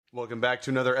Welcome back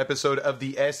to another episode of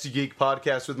the SD Geek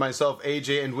Podcast with myself,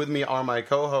 AJ, and with me are my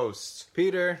co-hosts.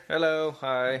 Peter, hello,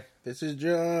 hi. This is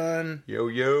John. Yo,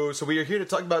 yo. So we are here to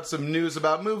talk about some news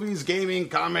about movies, gaming,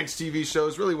 comics, TV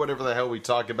shows, really whatever the hell we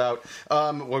talk about.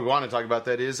 What we want to talk about,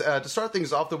 that is. To start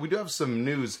things off, though, we do have some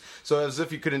news. So as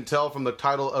if you couldn't tell from the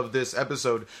title of this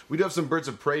episode, we do have some Birds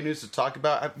of Prey news to talk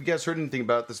about. Have you guys heard anything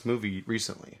about this movie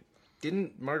recently?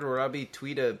 Didn't Margot Robbie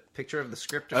tweet a picture of the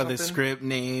script or something? The script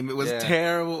name. It was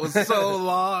terrible. It was so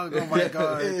long. Oh my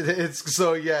god. It's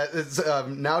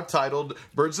now titled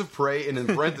Birds of Prey, and in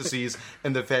parentheses,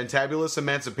 and the fantabulous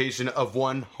emancipation of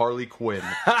one Harley Quinn.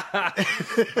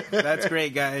 That's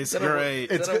great, guys. Great.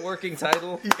 Is that a working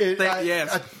title?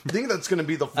 Yes. I think that's going to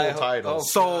be the full title.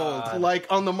 Sold. Like,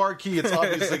 on the marquee, it's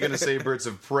obviously going to say Birds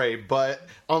of Prey, but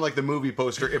on, like, the movie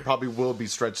poster, it probably will be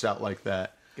stretched out like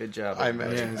that. Good job. I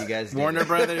imagine. You guys did Warner it.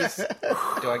 Brothers.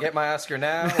 Do I get my Oscar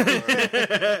now?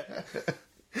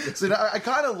 So I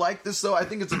kind of like this, though. I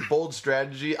think it's a bold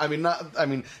strategy.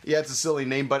 Yeah, it's a silly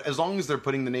name, but as long as they're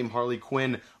putting the name Harley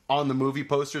Quinn on the movie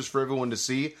posters for everyone to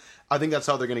see, I think that's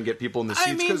how they're going to get people in the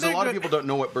seats, because a lot of people don't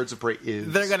know what Birds of Prey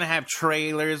is. They're going to have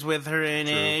trailers with her in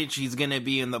it. She's going to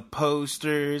be in the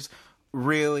posters.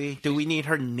 Really? Do we need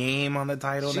her name on the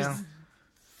title now?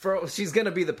 She's going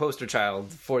to be the poster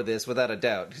child for this, without a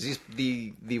doubt. Because she's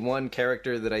the one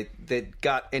character that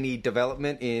got any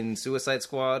development in Suicide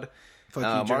Squad.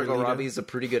 Margot Robbie's a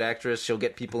pretty good actress. She'll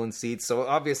get people in seats. So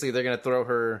obviously they're going to throw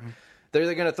her...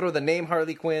 They're going to throw the name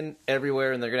Harley Quinn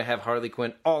everywhere, and they're going to have Harley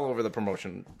Quinn all over the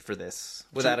promotion for this,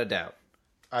 without a doubt.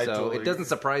 So it doesn't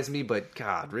surprise me, but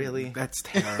God, really? That's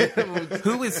terrible.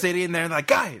 Who is sitting there like,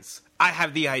 guys, I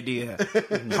have the idea.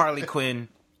 Harley Quinn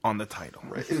on the title.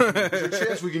 Right. There's a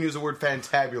chance we can use the word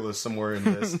fantabulous somewhere in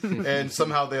this, and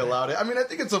somehow they allowed it. I mean, I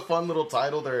think it's a fun little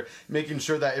title. They're making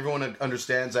sure that everyone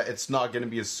understands that it's not going to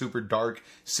be a super dark,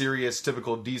 serious,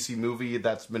 typical DC movie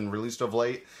that's been released of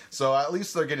late. So at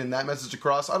least they're getting that message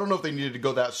across. I don't know if they needed to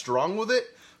go that strong with it,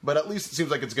 but at least it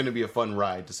seems like it's going to be a fun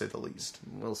ride, to say the least.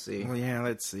 We'll see. Well, yeah,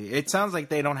 let's see. It sounds like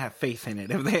they don't have faith in it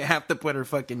if they have to put her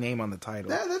fucking name on the title.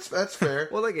 Yeah, that's fair.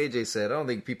 Well, like AJ said, I don't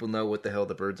think people know what the hell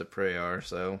the Birds of Prey are,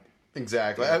 so...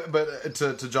 Exactly. Yeah. But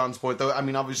to John's point, though, I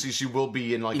mean, obviously she will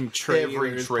be in, every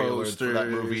trailer for that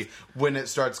movie when it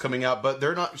starts coming out. But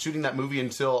they're not shooting that movie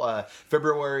until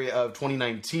February of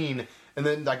 2019. And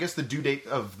then I guess the due date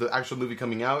of the actual movie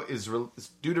coming out is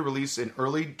due to release in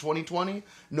early 2020.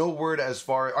 No word as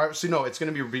far... Actually, no, it's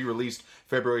going to be released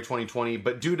February 2020,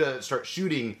 but due to start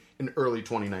shooting in early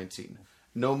 2019.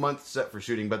 No month set for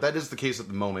shooting, but that is the case at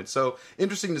the moment. So,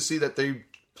 interesting to see that they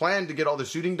plan to get all the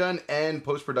shooting done and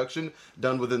post-production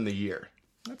done within the year.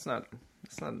 That's not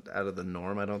out of the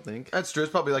norm, I don't think. That's true.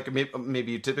 It's probably like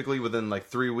maybe typically within like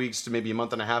 3 weeks to maybe a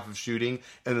month and a half of shooting,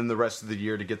 and then the rest of the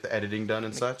year to get the editing done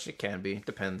and such. It can be.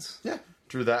 Depends. Yeah,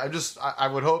 true that. I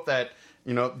would hope that,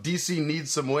 DC needs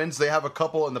some wins. They have a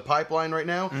couple in the pipeline right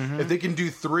now. Mm-hmm. If they can do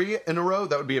 3 in a row,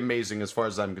 that would be amazing as far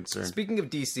as I'm concerned. Speaking of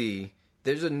DC,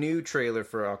 there's a new trailer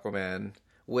for Aquaman,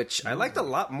 which I liked a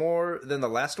lot more than the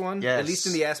last one. Yes. At least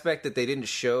in the aspect that they didn't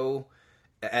show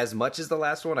as much as the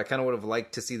last one. I kind of would have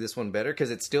liked to see this one better, because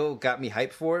it still got me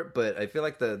hyped for it, but I feel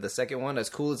like the second one,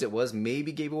 as cool as it was,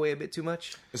 maybe gave away a bit too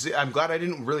much. See, I'm glad I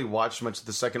didn't really watch much of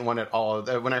the second one at all.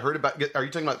 When I heard about... Are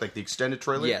you talking about like the extended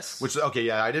trailer? Yes. Okay,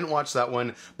 yeah, I didn't watch that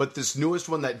one, but this newest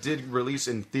one that did release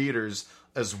in theaters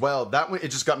as well, that one, it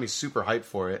just got me super hyped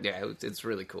for it. Yeah, it's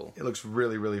really cool. It looks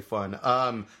really, really fun.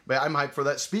 But I'm hyped for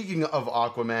that. Speaking of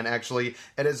Aquaman, actually,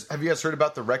 have you guys heard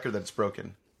about the record that's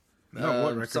broken? No,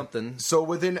 what record? Something. So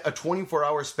within a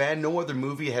 24-hour span, no other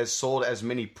movie has sold as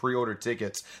many pre-order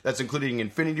tickets. That's including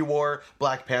Infinity War,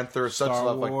 Black Panther, such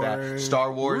stuff like that.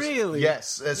 Star Wars. Really?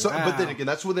 Yes. Wow. But then again,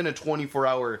 that's within a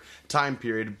 24-hour time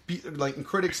period.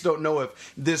 Critics don't know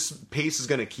if this pace is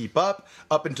going to keep up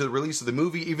into the release of the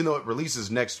movie, even though it releases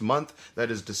next month.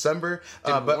 That is December.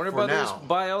 Did but Warner for Brothers now,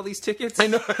 buy all these tickets? I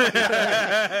know.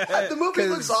 The movie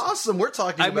looks awesome. We're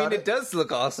talking about it. It does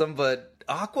look awesome, but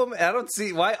Aquaman, I don't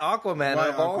see why Aquaman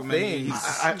of all things.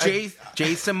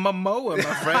 Jason Momoa, my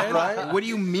friend. Right? What do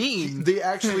you mean? They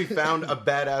actually found a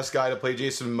badass guy to play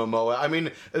Jason Momoa. I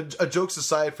mean, jokes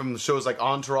aside from shows like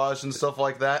Entourage and stuff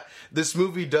like that, this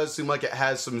movie does seem like it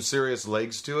has some serious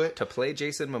legs to it. To play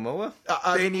Jason Momoa?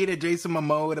 They needed Jason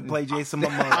Momoa to play Jason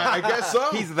Momoa. I guess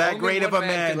so. He's that great of a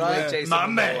man. My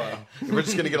man. We're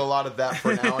just going to get a lot of that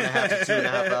for an hour and a half to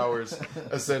 2.5 hours,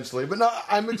 essentially. But no,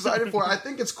 I'm excited for it. I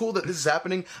think it's cool that this is happening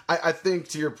happening. I think,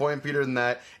 to your point, Peter, in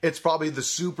that it's probably the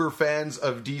super fans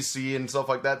of DC and stuff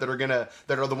like that that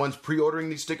are the ones pre-ordering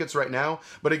these tickets right now.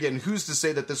 But again, who's to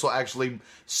say that this will actually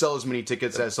sell as many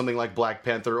tickets as something like Black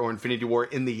Panther or Infinity War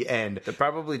in the end? They're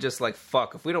probably just like,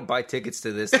 fuck, if we don't buy tickets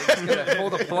to this, they're just gonna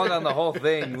pull the plug on the whole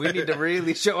thing. We need to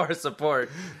really show our support.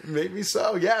 Maybe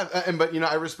so, yeah. But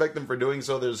I respect them for doing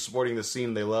so. They're supporting the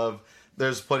scene they love.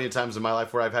 There's plenty of times in my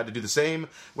life where I've had to do the same,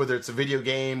 whether it's a video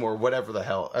game or whatever the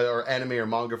hell, or anime or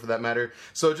manga for that matter.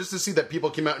 So just to see that people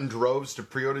came out in droves to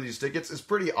pre-order these tickets is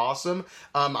pretty awesome.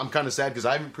 I'm kind of sad because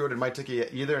I haven't pre-ordered my ticket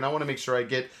yet either, and I want to make sure I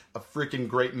get a freaking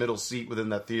great middle seat within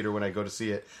that theater when I go to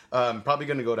see it. Probably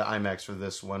going to go to IMAX for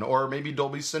this one, or maybe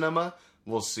Dolby Cinema.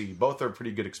 We'll see. Both are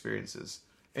pretty good experiences.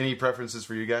 Any preferences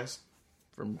for you guys?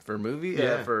 For movie?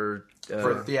 Yeah. For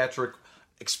theatric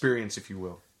experience, if you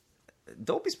will.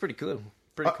 Dolby's pretty cool.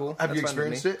 Pretty cool. Have you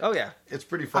experienced it? Oh, yeah. It's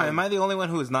pretty fun. Am I the only one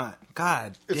who is not?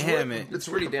 God damn it. It's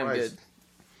Pretty damn good.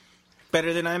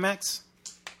 Better than IMAX?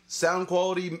 Sound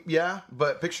quality, yeah,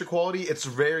 but picture quality, it's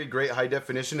very great high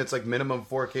definition. It's like minimum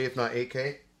 4K, if not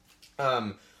 8K.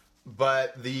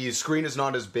 But the screen is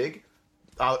not as big.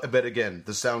 But again,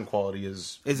 the sound quality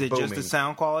is it booming. just the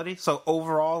sound quality? So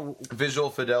overall... Visual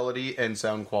fidelity and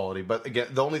sound quality. But again,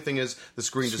 the only thing is the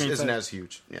screen just isn't as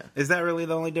huge. Yeah. Is that really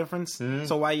the only difference? Mm-hmm.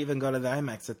 So why even go to the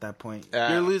IMAX at that point?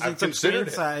 You're losing some screen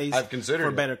size for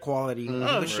better quality. Mm-hmm.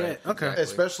 Oh, shit. Okay.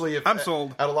 Especially if... I'm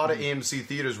sold. At a lot of AMC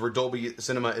theaters where Dolby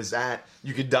Cinema is at,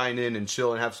 you could dine in and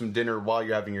chill and have some dinner while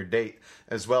you're having your date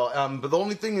as well. But the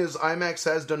only thing is IMAX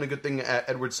has done a good thing at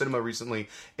Edward Cinema recently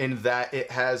in that it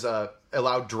has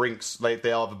allowed drinks. Like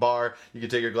they all have a bar. You can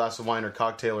take your glass of wine or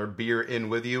cocktail or beer in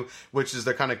with you, which is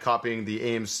they're kind of copying the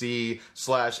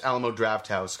AMC/Alamo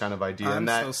Drafthouse kind of idea. I'm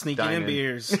still sneaking in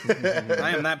beers.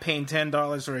 I am not paying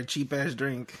 $10 for a cheap ass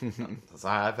drink.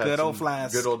 I've had good old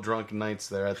flask. Good old drunk nights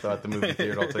there. I thought the movie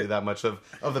theater. I'll tell you that much of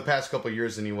the past couple of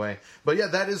years anyway. But yeah,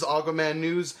 that is Aquaman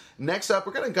news. Next up,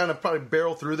 we're gonna kind of probably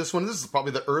barrel through this one. This is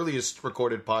probably the earliest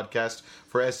recorded podcast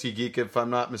for ST Geek, if I'm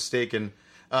not mistaken.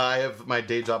 I have my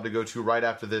day job to go to right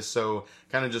after this, so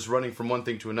kind of just running from one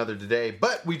thing to another today.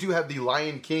 But we do have the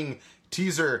Lion King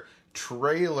teaser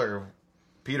trailer.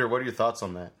 Peter, what are your thoughts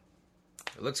on that?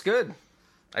 It looks good.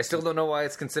 I still don't know why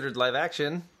it's considered live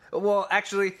action. Well,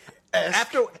 actually,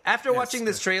 after watching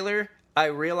this trailer, I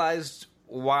realized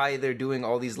why they're doing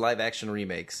all these live action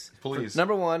remakes. Please.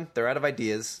 Number one, they're out of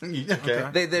ideas.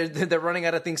 Okay. They're running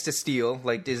out of things to steal,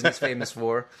 like Disney's famous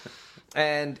for.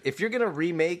 And if you're gonna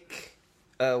remake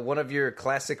one of your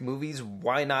classic movies,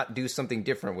 why not do something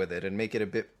different with it and make it a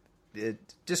bit...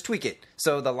 just tweak it.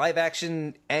 So the live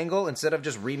action angle, instead of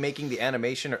just remaking the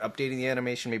animation or updating the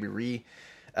animation, maybe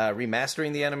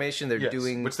remastering the animation, they're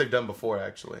doing... Which they've done before,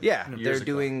 actually. Yeah, they're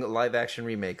doing live action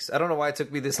remakes. I don't know why it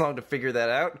took me this long to figure that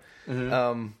out.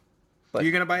 Mm-hmm. But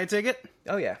you're going to buy a ticket?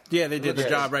 Oh, yeah. Yeah, they did the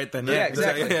job right then. Yeah,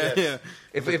 exactly. Yeah.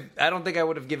 If I don't think I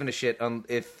would have given a shit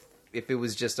if it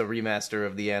was just a remaster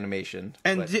of the animation.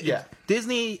 And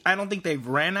Disney, I don't think they've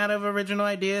ran out of original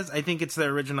ideas. I think it's their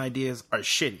original ideas are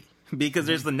shitty. Because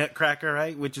there's the Nutcracker,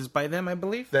 right? Which is by them, I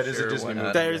believe. That is a Disney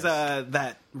movie. There's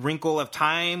that Wrinkle of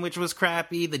Time, which was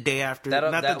crappy. The Day After... The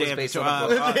Day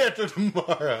After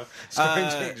Tomorrow. Starring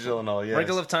Jake Gyllenhaal, yes.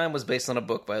 Wrinkle of Time was based on a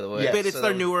book, by the way. Yeah, but it's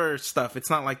their newer stuff. It's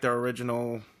not like their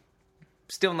original...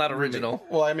 Still not original.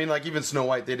 Well, I mean, like even Snow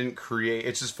White, they didn't create.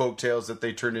 It's just folk tales that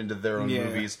they turned into their own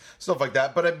movies, stuff like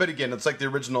that. But again, it's like the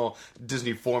original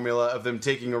Disney formula of them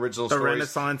taking original stories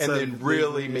Renaissance and then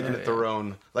really making it their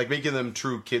own, like making them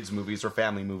true kids movies or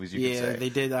family movies. You could say. Yeah, they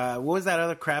did. What was that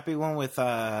other crappy one with?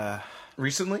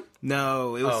 Recently?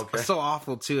 No, it was so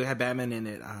awful too. It had Batman in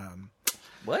it.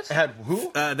 What? It had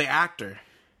who? The actor.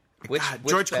 Which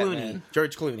George Batman? Clooney.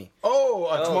 George Clooney. Oh,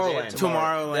 Tomorrowland.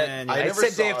 Tomorrowland. I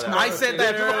said Dave Tomorrow. I said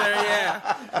that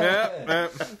earlier.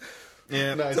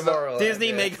 Yeah. Nice. Tomorrowland.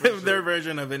 Disney make their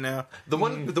version of it now. The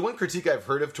one critique I've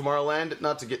heard of Tomorrowland,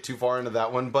 not to get too far into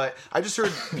that one, but I just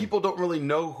heard people don't really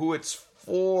know who it's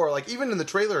for. Like even in the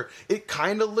trailer, it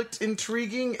kind of looked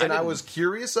intriguing, and I was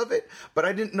curious of it, but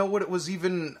I didn't know what it was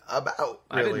even about.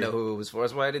 Really. I didn't know who it was for.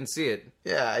 That's why I didn't see it.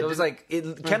 Yeah, it was like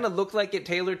it kind of looked like it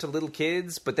tailored to little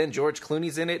kids, but then George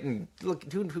Clooney's in it, and look,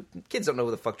 dude, kids don't know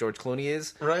who the fuck George Clooney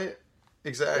is, right?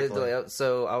 Exactly.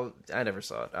 So I never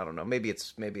saw it. I don't know. Maybe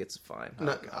it's fine. I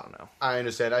don't know. I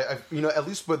understand. I at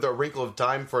least with A Wrinkle of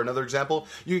Time, for another example,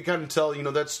 you can kind of tell,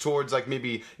 that's towards like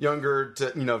maybe younger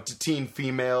to to teen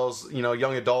females,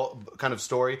 young adult kind of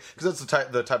story, because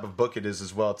that's the type of book it is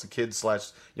as well. It's a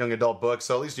kids/young adult book.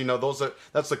 So at least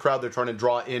that's the crowd they're trying to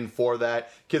draw in for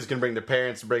that. Kids can bring their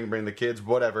parents, bring the kids,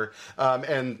 whatever,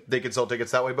 and they can sell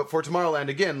tickets that way. But for Tomorrowland,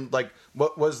 again, like,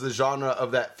 what was the genre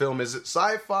of that film? Is it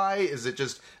sci-fi? Is it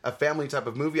just a family type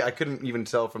of movie? I couldn't even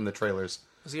tell from the trailers.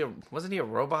 Wasn't he a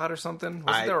robot or something?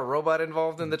 Wasn't there a robot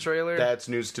involved in the trailer? That's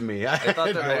news to me. I had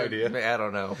no idea. I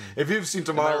don't know. If you've seen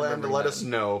Tomorrowland, let us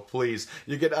know, please.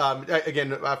 You get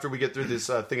again, after we get through this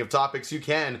thing of topics, you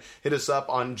can hit us up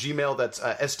on Gmail. That's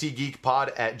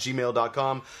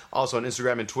stgeekpod@gmail.com. Also on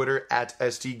Instagram and Twitter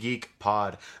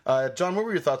 @stgeekpod. John, what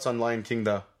were your thoughts on Lion King,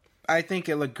 though? I think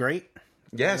it looked great.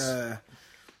 Yes.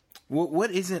 What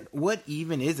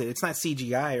even is it? It's not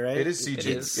CGI, right? It is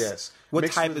CGI. Yes.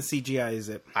 What type of CGI is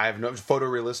it? I have no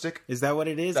photorealistic. Is that what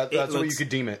it is? That's what you could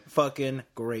deem it. Fucking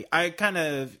great. I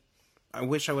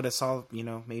wish I would have saw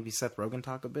maybe Seth Rogen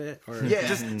talk a bit, or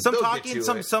just some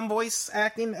talking, some voice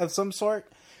acting of some sort.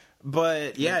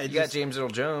 But yeah, you got James Earl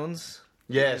Jones.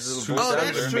 Yes.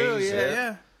 That's true.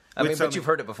 Yeah. I mean, but you've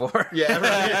heard it before.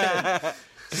 Yeah. Right.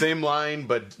 Same line,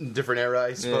 but different era,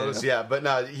 I suppose. Yeah, but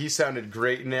no, he sounded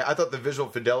great. And I thought the visual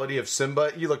fidelity of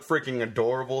Simba, he looked freaking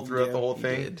adorable throughout the whole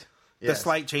thing. Yes. The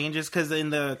slight changes, because in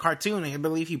the cartoon, I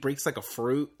believe he breaks like a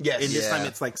fruit. Yes. And this time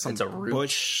it's like a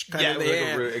bush kind of. Like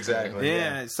a root, exactly.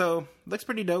 Yeah, so looks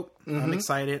pretty dope. Mm-hmm. I'm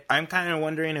excited. I'm kind of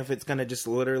wondering if it's going to just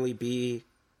literally be,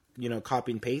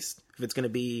 copy and paste. If it's going to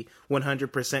be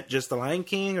 100% just The Lion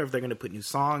King, or if they're going to put new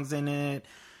songs in it.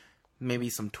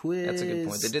 Maybe some twists. That's a good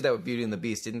point. They did that with Beauty and the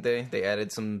Beast, didn't they? They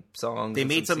added some songs. They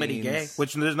made somebody gay,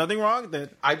 which there's nothing wrong with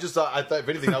it. I thought, if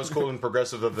anything, that was cool and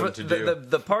progressive of them to do.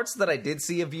 The parts that I did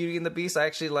see of Beauty and the Beast, I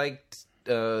actually liked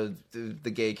the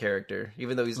gay character,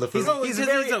 even though he's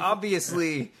very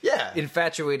obviously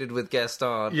infatuated with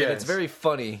Gaston. Yes. And it's very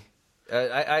funny.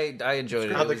 I enjoyed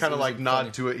it. How they kind of like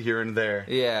nod to it here and there.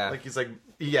 Yeah. Like he's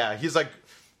like.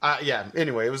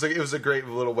 Anyway, it was a great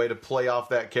little way to play off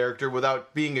that character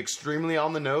without being extremely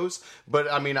on the nose.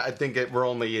 But I mean, I think we're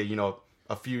only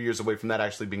a few years away from that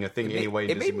actually being a thing anyway.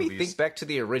 It made me think back to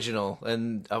the original,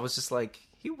 and I was just like,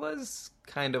 he was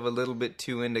kind of a little bit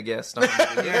too into Gaston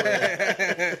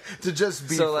to just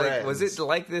be so. Friends. Like, was it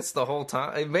like this the whole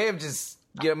time? It may have just.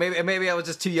 Maybe I was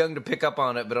just too young to pick up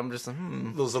on it, but I'm just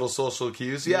those little social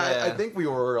cues. Yeah. I think we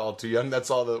were all too young.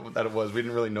 That's all that it was. We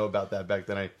didn't really know about that back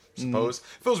then, I suppose.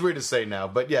 Feels weird to say now,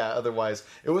 but yeah. Otherwise,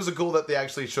 it was cool that they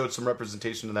actually showed some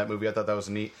representation in that movie. I thought that was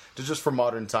neat, just for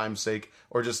modern time's sake,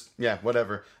 or just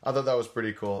whatever. I thought that was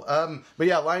pretty cool. But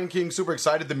yeah, Lion King, super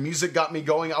excited. The music got me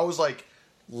going. I was like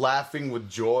laughing with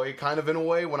joy, kind of in a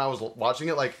way, when I was watching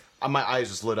it. Like, my eyes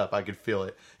just lit up. I could feel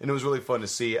it. And it was really fun to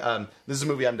see. This is a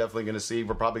movie I'm definitely going to see.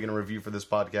 We're probably going to review for this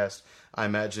podcast, I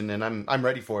imagine. And I'm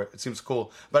ready for it. It seems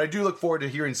cool. But I do look forward to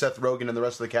hearing Seth Rogen and the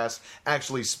rest of the cast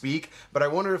actually speak. But I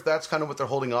wonder if that's kind of what they're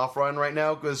holding off on right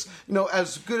now. Because,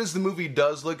 as good as the movie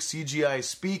does look CGI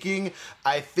speaking,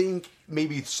 I think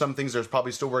maybe some things are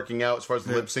probably still working out as far as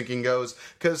the lip syncing goes.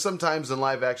 Because sometimes in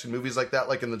live action movies like that,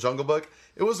 like in The Jungle Book,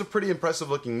 it was a pretty impressive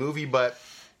looking movie, but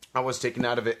I was taken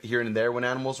out of it here and there when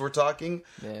animals were talking,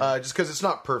 just because it's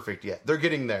not perfect yet. They're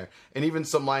getting there. And even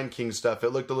some Lion King stuff,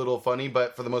 it looked a little funny,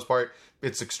 but for the most part,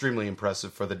 it's extremely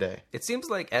impressive for the day. It seems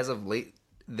like as of late,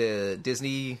 the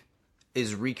Disney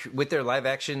is with their live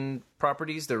action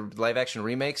properties, their live action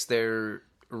remakes, they're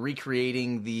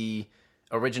recreating the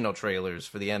original trailers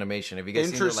for the animation. Have you guys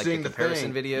seen the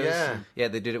comparison videos? Yeah,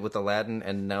 they did it with Aladdin,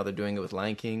 and now they're doing it with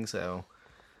Lion King, so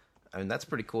I mean, that's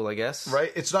pretty cool, I guess.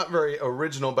 Right? It's not very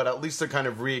original, but at least they're kind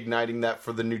of reigniting that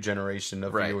for the new generation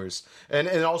of viewers. And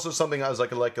also something I was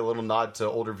like a little nod to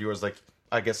older viewers, like,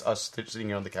 I guess, us sitting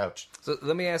here on the couch. So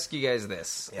let me ask you guys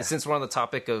this. Yeah. Since we're on the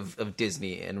topic of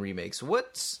Disney and remakes,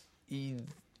 what's, in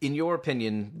your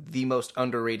opinion, the most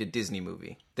underrated Disney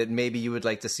movie that maybe you would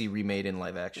like to see remade in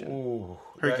live action? Ooh,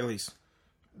 Hercules.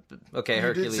 Okay,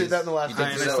 Hercules. You did say that in the last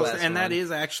episode. And that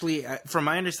is actually, from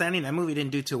my understanding, that movie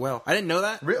didn't do too well. I didn't know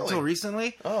that until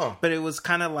recently. Oh. But it was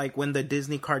kind of like when the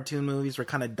Disney cartoon movies were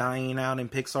kind of dying out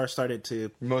and Pixar started to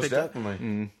pick up.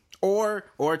 Or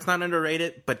it's not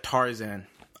underrated, but Tarzan.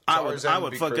 I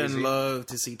would fucking crazy. Love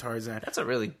to see Tarzan. That's a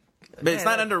really... But it's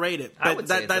not underrated. But I would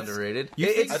say it's underrated. You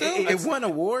think so? It won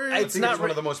awards. I think it's one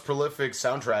of the most prolific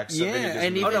soundtracks. Yeah,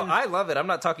 and even, I love it. I'm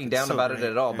not talking down about it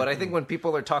at all. But I think when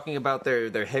people are talking about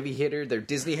their heavy hitter, their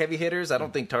Disney heavy hitters, I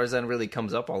don't think Tarzan really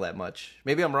comes up all that much.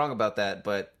 Maybe I'm wrong about that,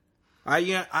 but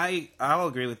I'll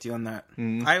agree with you on that.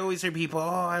 I always hear people,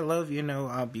 I love,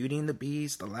 Beauty and the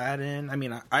Beast, Aladdin. I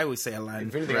mean, I always say Aladdin.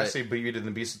 If anything, I say Beauty and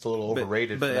the Beast. It's a little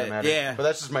overrated for that matter. Yeah. But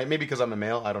that's just maybe because I'm a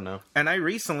male. I don't know. And I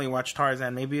recently watched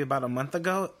Tarzan maybe about a month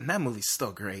ago, and that movie's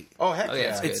still great. Oh, heck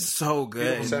yeah. It's so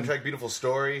good. Beautiful soundtrack, beautiful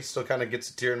story. Still kind of gets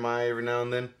a tear in my eye every now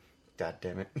and then. God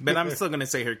damn it. But I'm still going to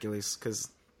say Hercules, because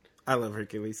I love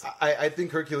Hercules. I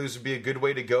think Hercules would be a good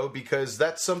way to go because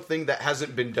that's something that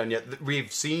hasn't been done yet.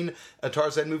 We've seen a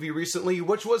Tarzan movie recently,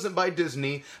 which wasn't by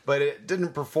Disney, but it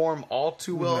didn't perform all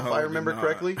too well, if I remember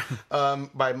correctly.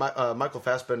 By Michael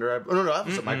Fassbender. No, that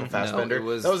wasn't Michael Fassbender.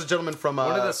 No, that was a gentleman from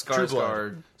one of the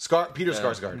Skarsgård. Peter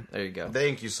Skarsgård. There you go.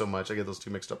 Thank you so much. I get those two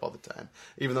mixed up all the time.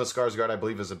 Even though Skarsgård, I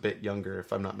believe, is a bit younger,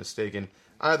 if I'm not mistaken.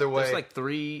 Either way, there's like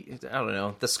 3. I don't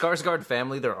know. The Skarsgård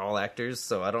family, they're all actors,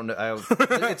 so I don't know.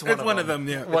 It's one of them.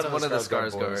 Yeah, one of the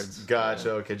Skarsgårds. Gotcha.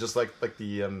 Yeah. Okay, just like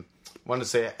the wanted to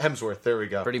say Hemsworth. There we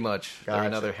go. Pretty much. Gotcha. They're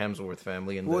another Hemsworth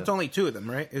family. It's only 2 of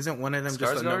them, right? Isn't one of them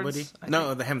just a nobody?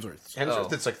 No, the Hemsworths.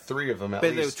 It's like 3 of them at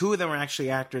least. 2 of them are actually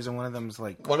actors, and one of them's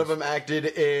like... One of them acted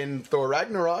in Thor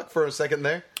Ragnarok for a second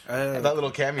there. That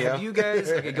little cameo. Have you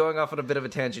guys, going off on a bit of a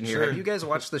tangent here, have you guys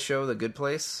watched the show The Good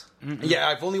Place? Mm-mm. Yeah,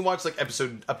 I've only watched up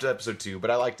to episode 2, but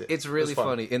I liked it. It's really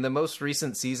funny. In the most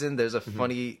recent season, there's a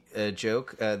funny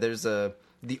joke. There's the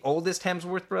oldest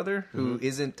Hemsworth brother, who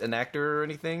isn't an actor or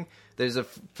anything. There's a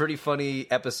pretty funny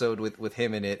episode with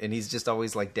him in it, and he's just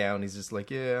always like down. He's just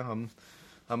like, yeah,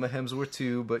 I'm a Hemsworth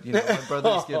too, but my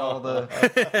brothers get all the,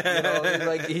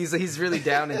 like he's really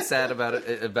down and sad about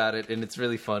it, and it's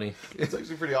really funny. It's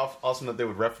actually pretty awesome that they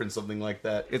would reference something like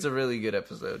that. It's a really good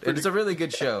episode, and it's a really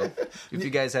good show. If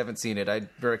you guys haven't seen it, I'd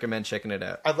recommend checking it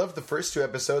out. I love the first 2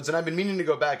 episodes, and I've been meaning to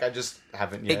go back. I just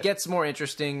haven't yet. It gets more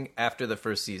interesting after the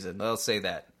first season. I'll say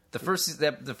that the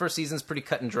first season's pretty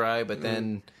cut and dry, but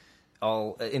then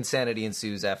all insanity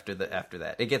ensues after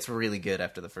that. It gets really good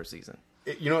after the first season.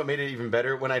 You know what made it even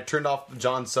better? When I turned off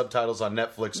John's subtitles on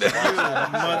Netflix. You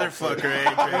motherfucker,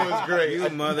 Adrian. It was great. You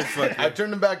motherfucker. I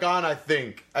turned them back on, I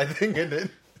think I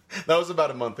did. That was about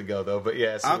a month ago, though, but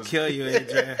yes. I'll kill you,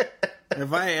 AJ.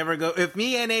 If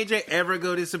me and AJ ever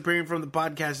go disappearing from the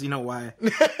podcast, you know why.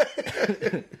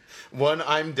 1,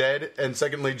 I'm dead, and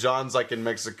secondly, John's like in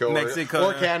Mexico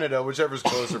or Canada, whichever's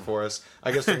closer for us.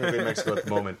 I guess they're going to be in Mexico at the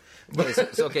moment.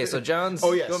 So John's...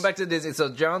 Oh, yes. Going back to Disney, so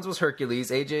John's was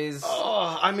Hercules, AJ's...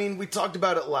 we talked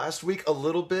about it last week a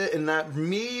little bit, and that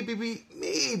maybe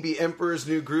Emperor's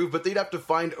New Groove, but they'd have to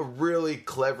find a really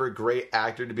clever, great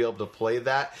actor to be able to play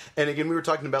that. And again, we were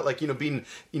talking about being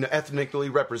ethnically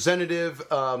representative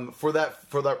for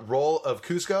that role of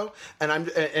Cusco,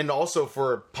 and also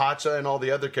for Pacha and all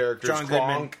the other characters. John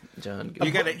Goodman.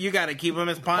 You gotta keep him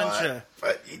as Pancha.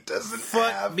 But he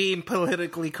doesn't being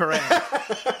politically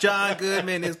correct. John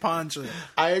Goodman is Pancha.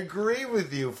 I agree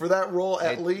with you for that role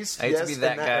at least. I hate to be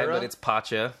that guy, era. But it's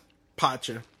Pacha.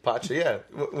 Pacha, yeah.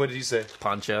 What did you say?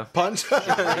 Pancha.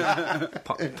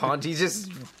 He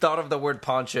just thought of the word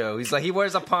poncho. He's like, he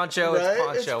wears a poncho, right?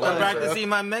 It's poncho. I'm practicing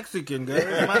my Mexican,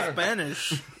 guys. My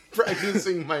Spanish.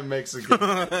 Practicing my Mexican.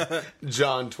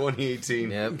 John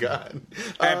 2018. Yep. God.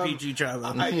 RPG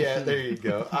travel. Yeah, there you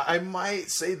go. I might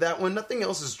say that one. Nothing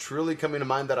else is truly coming to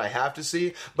mind that I have to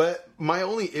see. But my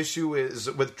only issue is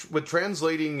with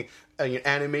translating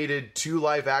animated to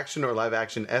live action, or live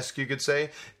action-esque, you could say,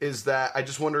 is that I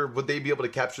just wonder, would they be able to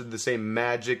capture the same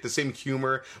magic, the same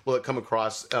humor? Will it come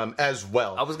across as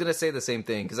well? I was going to say the same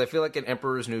thing, because I feel like in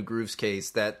Emperor's New Groove's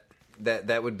case, that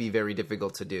would be very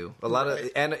difficult to do. A lot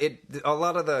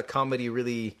of the comedy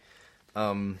really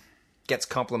gets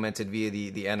complemented via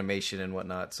the animation and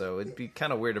whatnot. So it'd be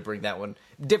kind of weird to bring that one,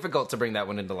 difficult to bring that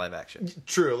one into live action.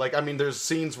 True. There's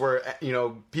scenes where,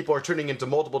 people are turning into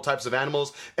multiple types of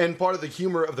animals. And part of the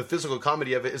humor of the physical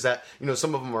comedy of it is that,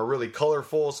 some of them are really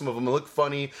colorful. Some of them look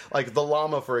funny. Like the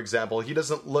llama, for example. He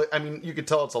doesn't look, you could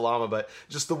tell it's a llama, but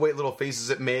just the way little faces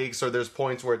it makes, or there's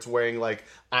points where it's wearing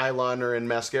eyeliner and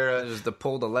mascara. There's the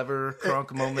pull the lever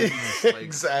crunk moment.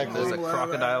 Exactly. There's a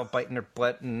crocodile biting her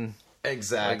butt and...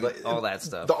 Exactly. All that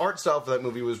stuff. The art style for that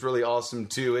movie was really awesome,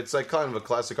 too. It's kind of a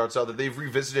classic art style that they've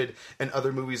revisited in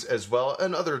other movies as well.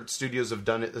 And other studios have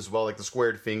done it as well, like the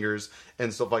Squared Fingers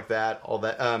and stuff like that. All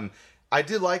that. I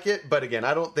did like it, but again,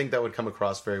 I don't think that would come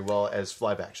across very well as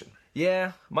live action.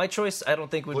 Yeah, my choice I don't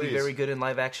think would be very good in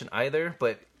live action either,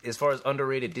 but as far as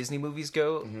underrated Disney movies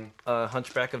go,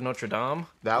 Hunchback of Notre Dame.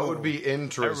 That would be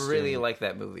interesting. I really like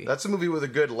that movie. That's a movie with a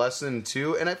good lesson,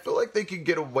 too, and I feel like they could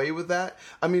get away with that.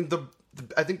 I think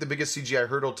the biggest CGI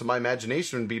hurdle to my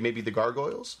imagination would be maybe the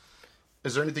gargoyles.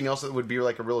 Is there anything else that would be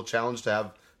like a real challenge to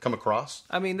have come across.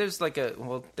 I mean, there's like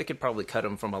they could probably cut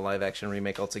him from a live action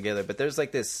remake altogether, but there's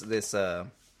like this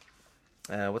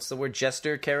what's the word,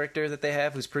 jester character that they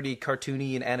have who's pretty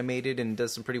cartoony and animated and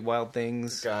does some pretty wild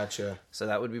things. Gotcha. So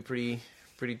that would be pretty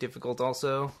difficult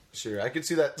also. Sure, I could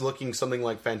see that looking something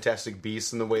like Fantastic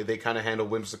Beasts in the way they kind of handle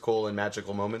whimsical and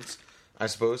magical moments, I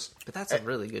suppose. But that's a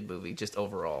really good movie, just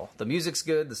overall. The music's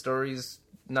good, the story's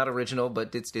not original,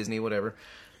 but it's Disney, whatever.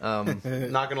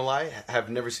 Not gonna lie, have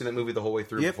never seen that movie the whole way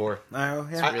through before. Oh,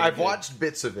 yeah. I've watched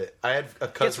bits of it. I had a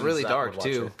cousin. It's really dark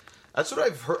too. It. That's what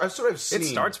I've heard. That's what I've seen. It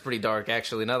starts pretty dark,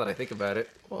 actually. Now that I think about it.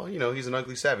 Well, he's an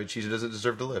ugly savage. He doesn't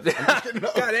deserve to live.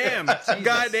 Goddamn! At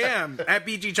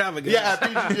PG Chava, guys. Yeah,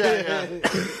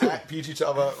 at PG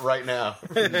Chava right now.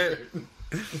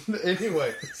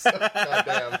 Anyway,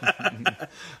 goddamn.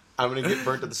 I'm gonna get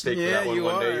burnt at the stake for that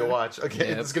one day. You'll watch. Okay,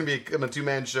 It's gonna be a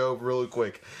 2-man show, really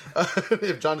quick.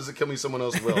 If John doesn't kill me, someone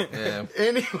else will. Yeah.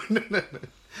 Anyway,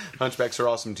 Hunchbacks are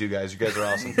awesome too, guys. You guys are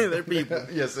awesome. They're people.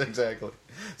 Yes, exactly.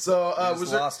 So we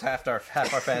lost half our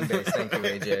fan base. Thank you,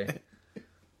 AJ.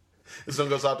 This one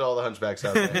goes out to all the Hunchbacks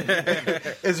out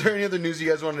there. Is there any other news you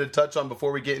guys wanted to touch on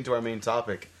before we get into our main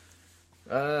topic?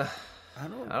 I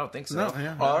don't think so. No,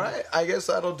 yeah. All right, I guess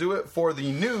that'll do it for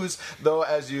the news. Though,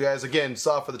 as you guys again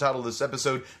saw for the title of this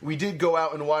episode, we did go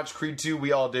out and watch Creed 2.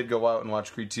 We all did go out and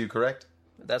watch Creed 2, correct?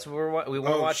 That's what we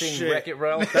were watching. Shit. Wreck-It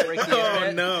Ralph break the internet.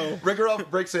 Oh no! Wreck-It Ralph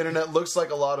Breaks the Internet looks like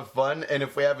a lot of fun, and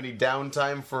if we have any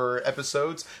downtime for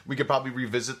episodes, we could probably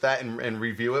revisit that and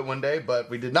review it one day, but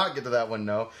we did not get to that one,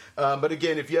 no. But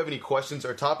again, if you have any questions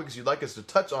or topics you'd like us to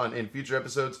touch on in future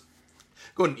episodes,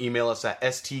 go ahead and email us at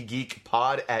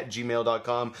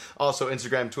stgeekpod@gmail.com. Also,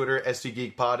 Instagram, Twitter,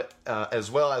 stgeekpod, as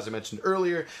well, as I mentioned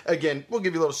earlier. Again, we'll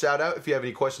give you a little shout out if you have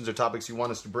any questions or topics you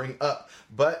want us to bring up.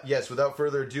 But yes, without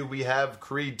further ado, we have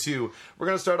Creed 2. We're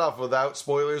going to start off without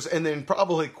spoilers and then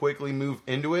probably quickly move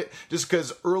into it, just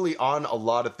because early on a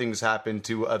lot of things happen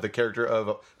to the character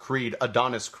of Creed,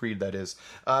 Adonis Creed, that is.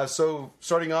 So,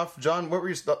 starting off, John, what were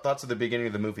your thoughts at the beginning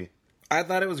of the movie? I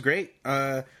thought it was great.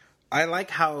 I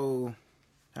like how...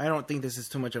 I don't think this is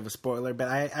too much of a spoiler, but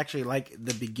I actually like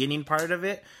the beginning part of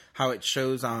it, how it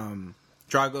shows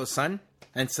Drago's son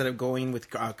instead of going with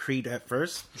Creed at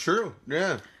first. True,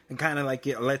 yeah. And kind of like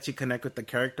it lets you connect with the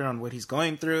character on what he's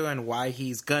going through and why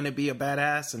he's gonna be a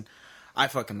badass, and I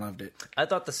fucking loved it. I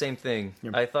thought the same thing.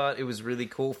 Yeah. I thought it was really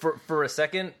cool. For a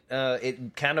second,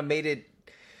 it kind of made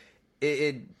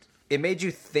it made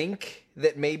you think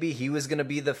that maybe he was going to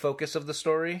be the focus of the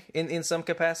story in some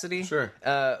capacity. Sure.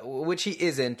 Which he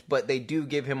isn't, but they do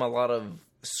give him a lot of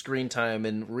screen time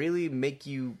and really make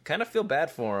you kind of feel bad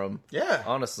for him. Yeah.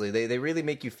 Honestly, they really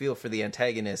make you feel for the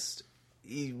antagonist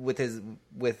he's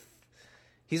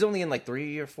only in like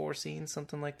 3 or 4 scenes,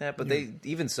 something like that, but they're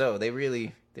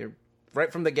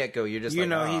right from the get-go, you're just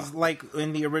he's like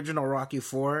in the original Rocky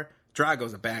 4.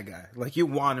 Drago's a bad guy. Like, you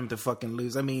want him to fucking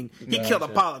lose. I mean, he killed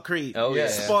Apollo Creed. Oh, yeah.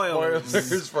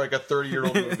 Spoilers for like a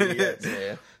 30-year-old movie.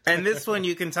 Yeah. And this one,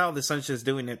 you can tell the son's just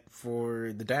doing it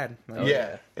for the dad.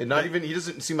 Like, and not even, he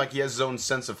doesn't seem like he has his own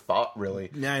sense of thought, really.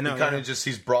 Yeah, I know. He kind of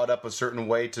he's brought up a certain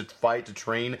way to fight, to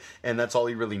train, and that's all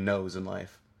he really knows in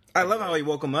life. I love how he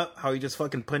woke him up, how he just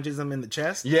fucking punches him in the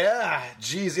chest. Yeah,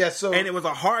 jeez, yeah. So, and it was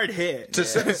a hard hit. To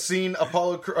set the scene,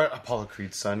 Apollo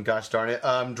Creed's son, gosh darn it,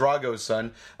 Drago's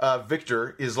son,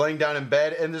 Victor, is laying down in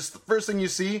bed, and this the first thing you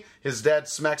see, his dad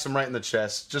smacks him right in the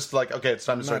chest, just like, okay, it's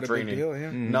time to start training. Big deal,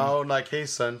 yeah. No, like, hey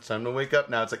son, time to wake up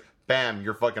now. It's like, bam,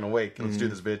 you're fucking awake. Let's do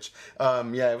this, bitch.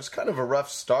 Yeah, it was kind of a rough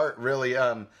start, really.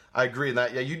 I agree in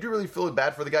that. Yeah, you do really feel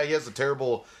bad for the guy. He has a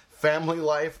terrible family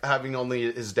life, having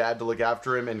only his dad to look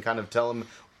after him and kind of tell him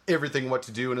everything what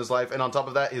to do in his life. And on top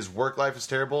of that, his work life is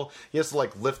terrible. He has to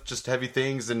like lift just heavy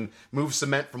things and move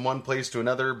cement from one place to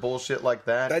another, bullshit like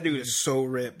that. That dude is so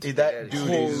ripped. That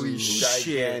dude is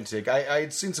gigantic. I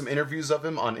had seen some interviews of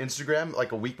him on Instagram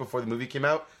like a week before the movie came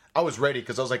out. I was ready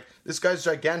because I was like, this guy's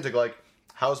gigantic. Like,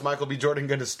 how's Michael B. Jordan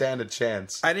going to stand a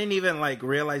chance? I didn't even like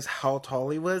realize how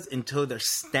tall he was until they're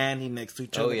standing next to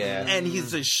each other. Oh, yeah. And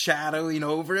he's just shadowing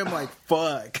over him like,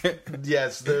 fuck.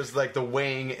 Yes, there's like the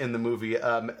weighing in the movie.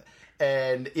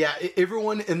 And yeah,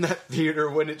 everyone in that theater,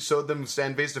 when it showed them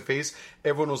stand face to face,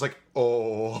 everyone was like,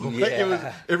 oh.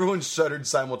 Yeah. Everyone shuddered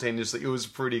simultaneously. It was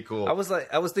pretty cool. I was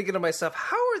thinking to myself,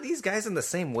 how are these guys in the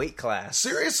same weight class?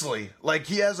 Seriously. Like,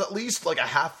 he has at least like a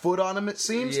half foot on him, it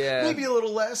seems. Yeah. Maybe a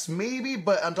little less, maybe.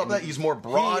 But on top of that, he's more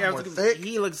broad, more thick.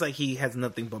 He looks like he has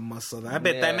nothing but muscle. I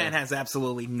bet that man has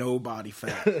absolutely no body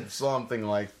fat. Something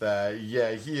like that.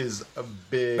 Yeah, he is a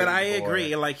big But I boy.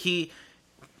 agree. Like,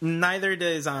 neither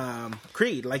does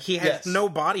Creed. Like, he has no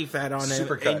body fat on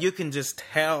him, and you can just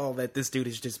tell that this dude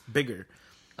is just bigger.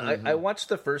 I watched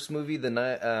the first movie the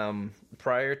night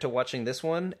prior to watching this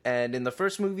one, and in the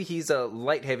first movie he's a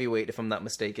light heavyweight, if I'm not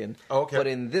mistaken. Okay. But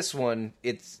in this one,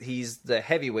 he's the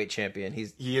heavyweight champion.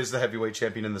 He is the heavyweight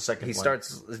champion in the second one. He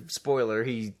starts, spoiler,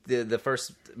 the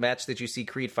first match that you see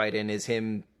Creed fight in is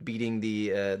him beating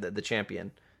the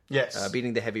champion. Yes.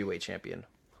 Beating the heavyweight champion.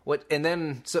 And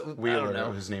then Wheeler, I don't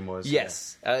know. his name was.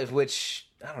 Yes. Yeah. Which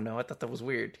I don't know. I thought that was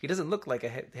weird. He doesn't look like a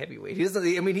heavyweight. He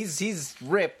doesn't. I mean, he's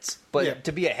ripped, but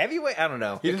to be a heavyweight, I don't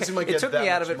know. He didn't seem like it took me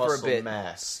out of it for a muscle bit.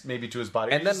 Mass, maybe to his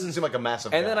body. And he then doesn't seem like a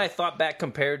massive. And guy. then I thought back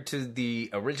compared to the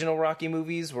original Rocky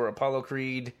movies, where Apollo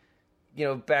Creed,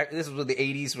 back this was with the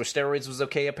 '80s, where steroids was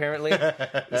okay apparently.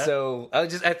 So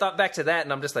I thought back to that,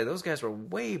 and I'm just like, those guys were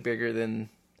way bigger than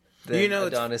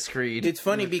Adonis Creed. It's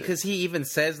funny because he even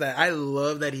says that. I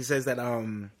love that he says that.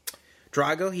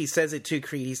 Drago, he says it to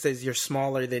Creed. He says, "You're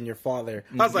smaller than your father."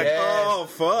 I was like, "Oh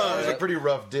fuck!" That was a pretty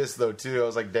rough diss, though. Too. I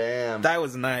was like, "Damn." That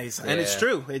was nice, and it's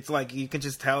true. It's like you can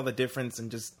just tell the difference and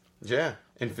just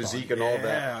and physique and all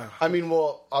that. I mean,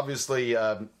 well, obviously.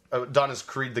 Adonis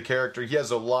Creed, the character, he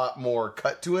has a lot more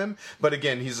cut to him, but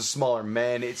again, he's a smaller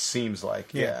man. It seems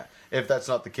like, if that's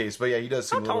not the case, but he does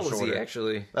seem a little shorter. How tall is he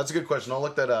actually? That's a good question. I'll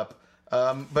look that up.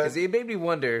 But it made me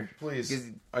wonder.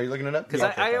 Please, are you looking it up? Because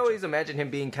I always imagine him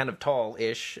being kind of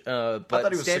tall-ish, but I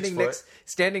thought he was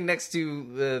standing next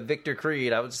to Victor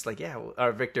Creed, I was just like,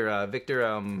 or Victor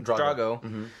Drago.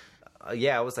 Mm-hmm.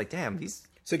 I was like, damn, he's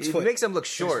 6 it foot. makes him look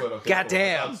short. Okay,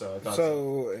 Goddamn.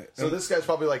 So this guy's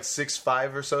probably like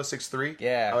 6'5" or so, 6'3".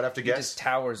 Yeah, I would have to guess. He just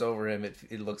towers over him.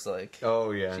 It looks like.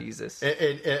 Oh yeah, Jesus.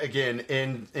 And again,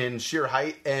 in sheer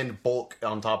height and bulk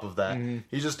on top of that,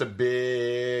 he's just a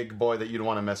big boy that you'd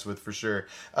want to mess with for sure.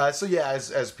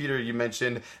 As Peter you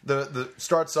mentioned, the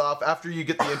starts off after you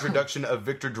get the introduction of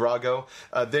Victor Drago.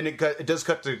 Then it does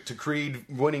cut to Creed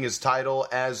winning his title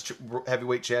as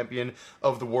heavyweight champion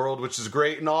of the world, which is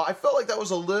great and all. I felt like that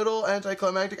was a little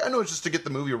anticlimactic. I know it's just to get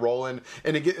the movie rolling,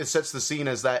 and it sets the scene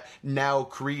as that now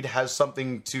Creed has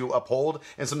something to uphold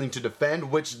and something to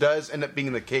defend, which does end up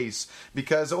being the case.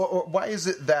 Because why is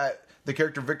it that the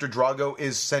character Victor Drago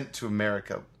is sent to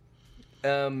America?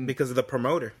 Because of the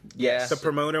promoter. Yes. The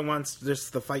promoter wants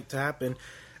just the fight to happen.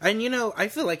 And I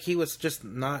feel like he was just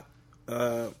not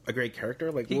a great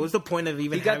character. Like, what was the point of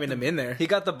even having him in there? He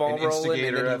got the ball rolling,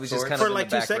 and then he was just kind of for like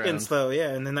 2 seconds, though.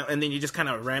 Yeah, and then you just kind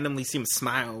of randomly see him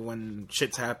smile when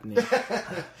shit's happening.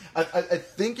 I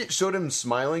think it showed him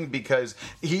smiling because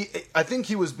I think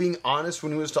he was being honest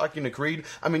when he was talking to Creed.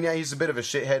 I mean, he's a bit of a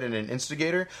shithead and an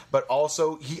instigator, but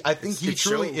also I think he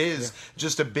truly is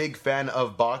just a big fan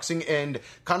of boxing, and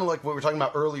kind of like what we were talking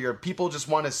about earlier, people just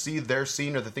want to see their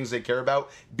scene or the things they care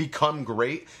about become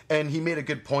great, and he made a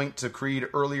good point to Creed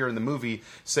earlier in the movie,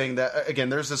 saying that again,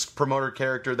 there's this promoter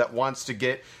character that wants to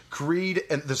get Creed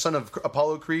and the son of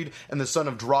Apollo Creed and the son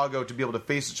of Drago to be able to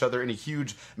face each other in a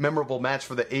huge, memorable match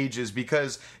for the ages.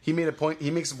 Because he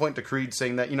makes a point to Creed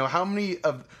saying that how many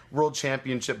of world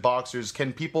championship boxers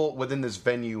can people within this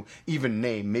venue even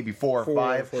name? Maybe four or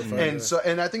five.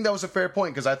 And I think that was a fair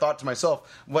point because I thought to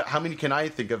myself, how many can I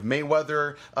think of?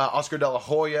 Mayweather, Oscar De La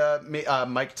Hoya,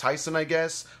 Mike Tyson, I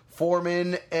guess.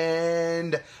 Foreman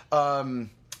and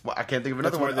I can't think of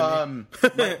another one.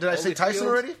 Did I say Tyson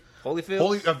already?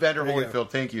 Holyfield? Evander Holyfield.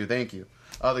 Thank you.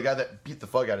 The guy that beat the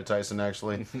fuck out of Tyson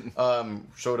actually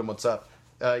showed him what's up.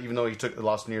 Even though he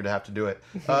lost an ear to have to do it.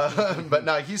 But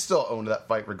no, he still owned that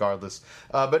fight regardless.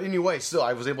 But anyway, still,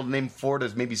 I was able to name 4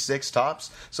 to maybe 6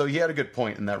 tops. So he had a good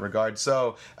point in that regard.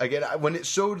 So again, when it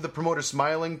showed the promoter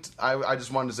smiling, I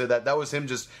just wanted to say that was him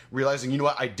just realizing,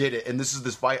 what, I did it. And this is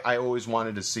this fight I always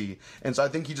wanted to see. And so I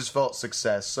think he just felt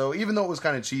success. So even though it was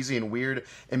kind of cheesy and weird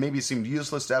and maybe it seemed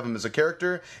useless to have him as a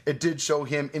character, it did show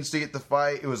him instigate the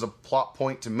fight. It was a plot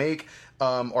point to make.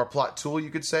 Or plot tool,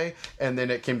 you could say, and then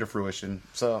it came to fruition.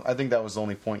 So I think that was the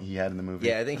only point he had in the movie.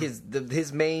 Yeah, I think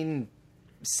his main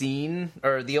scene,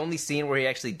 or the only scene where he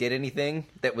actually did anything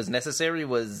that was necessary,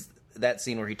 was that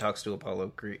scene where he talks to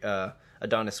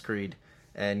Adonis Creed,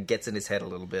 and gets in his head a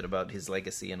little bit about his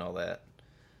legacy and all that.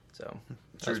 So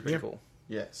that was pretty cool.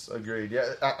 Yes, agreed.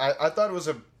 Yeah, I thought it was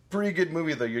a pretty good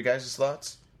movie, though. Your guys'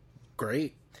 thoughts?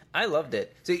 Great. I loved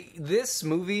it. So this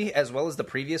movie, as well as the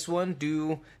previous one,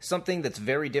 do something that's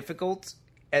very difficult,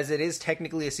 as it is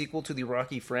technically a sequel to the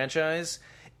Rocky franchise,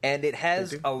 and it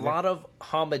has a lot of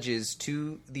homages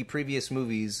to the previous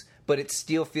movies, but it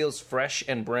still feels fresh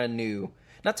and brand new.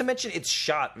 Not to mention, it's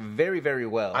shot very, very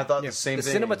well. I thought the same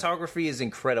thing. The cinematography is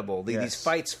incredible. These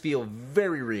fights feel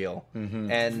very real.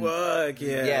 And fuck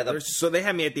yeah. So they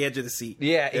had me at the edge of the seat.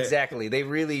 Yeah, exactly. It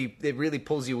really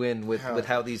pulls you in with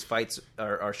how these fights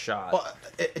are shot. Well,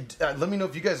 let me know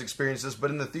if you guys experienced this, but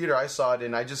in the theater I saw it,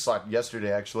 and I just saw it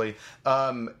yesterday actually.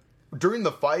 During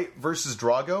the fight versus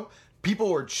Drago, people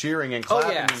were cheering and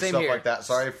clapping and stuff like that.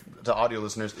 Sorry to audio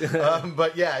listeners,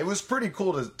 but yeah, it was pretty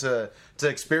cool to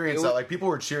experience that. Like, people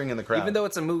were cheering in the crowd, even though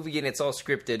it's a movie and it's all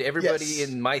scripted. Everybody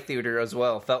in my theater as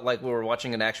well felt like we were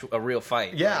watching a real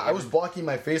fight. Yeah, I was blocking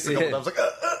my face a couple times. I was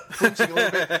like flinching a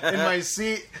little bit in my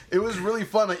seat. It was really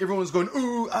fun. Like, everyone was going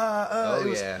ooh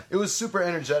It was super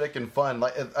energetic and fun.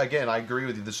 Like, again, I agree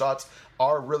with you. The shots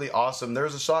are really awesome.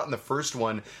 There's a shot in the first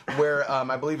one where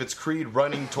I believe it's Creed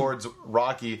running towards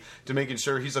Rocky to making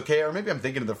sure he's okay, or maybe I'm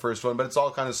thinking of the first one, but it's all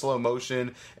kind of slow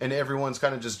motion and everyone's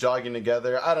kind of just jogging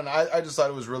together. I don't know. I just thought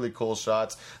it was really cool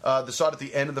shots. The shot at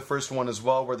the end of the first one as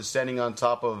well, where they're standing on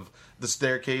top of the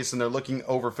staircase and they're looking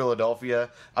over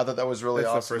Philadelphia. I thought that was really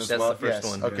awesome as well. That's the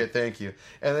first one. Okay, thank you.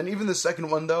 And then even the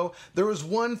second one, though, there was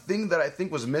one thing that I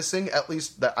think was missing, at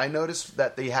least that I noticed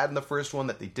that they had in the first one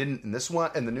that they didn't in this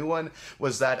one, and the new one,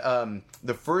 was that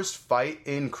the first fight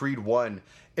in Creed 1,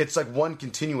 it's like one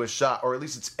continuous shot, or at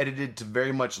least it's edited to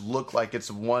very much look like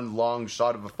it's one long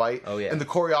shot of a fight. Oh, yeah. And the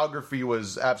choreography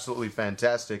was absolutely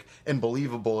fantastic and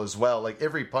believable as well. Like,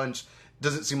 every punch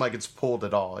doesn't seem like it's pulled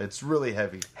at all. It's really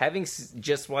heavy. Having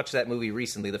just watched that movie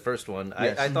recently, the first one,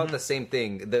 I thought the same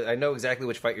thing. I know exactly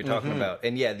which fight you're talking about.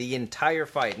 And yeah, the entire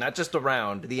fight, not just a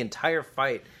round, the entire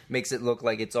fight makes it look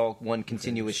like it's all one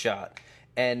continuous shot.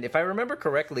 And if I remember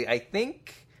correctly, I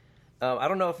think, I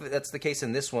don't know if that's the case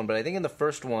in this one, but I think in the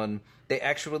first one, they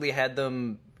actually had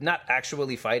them not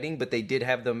actually fighting, but they did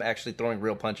have them actually throwing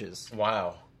real punches.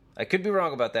 Wow. I could be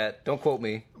wrong about that. Don't quote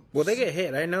me. Well, they get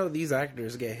hit. I know these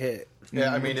actors get hit.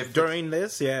 Yeah, I mean, if during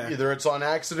this, either it's on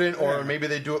accident or maybe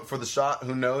they do it for the shot.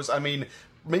 Who knows? I mean,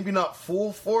 maybe not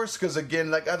full force, because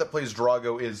again, that guy that plays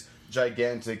Drago is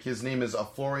gigantic. His name is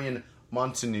Florian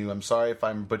Munteanu. I'm sorry if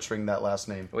I'm butchering that last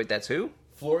name. Wait, that's who?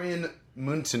 Florian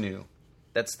Munteanu.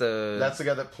 That's the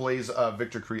guy that plays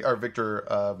Victor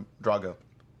Drago.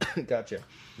 Gotcha.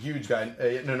 Huge guy.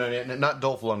 No, not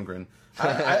Dolph Lundgren.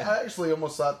 I actually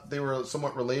almost thought they were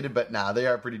somewhat related, but nah, they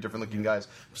are pretty different looking guys.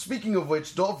 Speaking of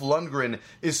which, Dolph Lundgren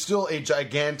is still a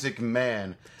gigantic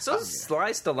man. So is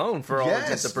Sly Stallone, for all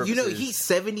intents and purposes. You know, he's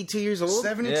 72 years old?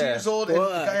 72 years old, and the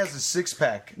guy has a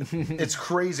six-pack. It's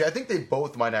crazy. I think they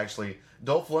both might actually.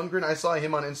 Dolph Lundgren, I saw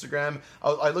him on Instagram.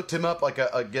 I looked him up like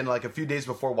a few days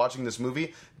before watching this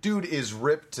movie. Dude is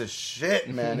ripped to shit,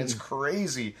 man. It's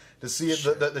crazy to see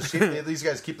the shape that these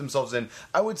guys keep themselves in.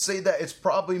 I would say that it's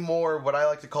probably more what I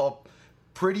like to call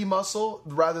pretty muscle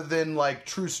rather than like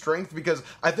true strength, because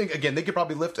I think, again, they could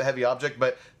probably lift a heavy object,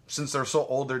 but since they're so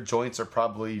old, their joints are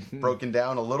probably broken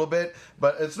down a little bit.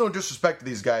 But it's no disrespect to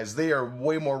these guys. They are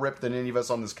way more ripped than any of us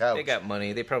on this couch. They got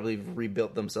money. They probably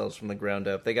rebuilt themselves from the ground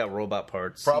up. They got robot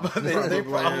parts. They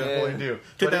probably do.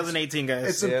 2018 guys.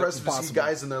 It's impressive to see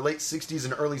guys in their late 60s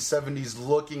and early 70s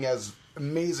looking as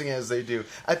amazing as they do.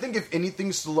 I think if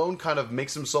anything, Stallone kind of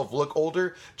makes himself look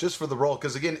older just for the role,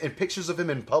 because again, in pictures of him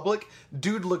in public,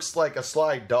 dude looks like a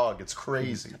sly dog. It's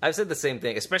crazy. I've said the same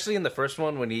thing, especially in the first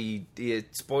one when he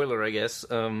spoiler, I guess,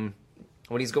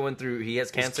 when he's going through, he has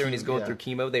cancer and he's going through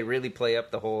chemo. They really play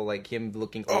up the whole, like, him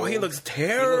looking old. Oh, he looks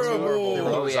terrible. They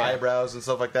remove his eyebrows and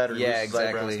stuff like that. Or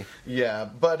exactly. Yeah,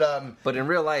 but in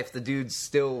real life, the dude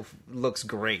still looks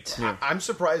great. Yeah. I'm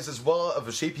surprised as well of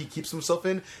the shape he keeps himself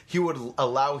in. He would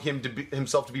allow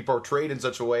himself to be portrayed in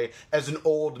such a way as an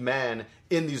old man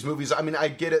in these movies. I mean, I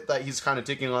get it that he's kind of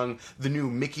taking on the new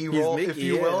Mickey role, if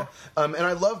you will. And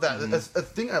I love that. A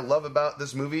thing I love about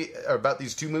this movie, or about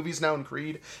these two movies now in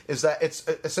Creed, is that it's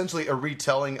essentially a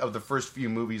retelling of the first few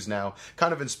movies now,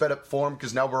 kind of in sped up form,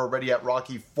 because now we're already at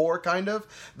Rocky 4, kind of.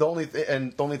 The only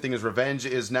thing is Revenge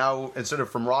is now, instead of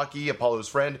from Rocky, Apollo's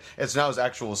friend, it's now his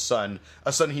actual son.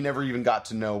 A son he never even got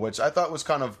to know, which I thought was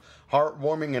kind of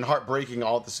heartwarming and heartbreaking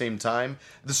all at the same time.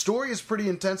 The story is pretty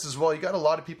intense as well. You got a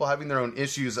lot of people having their own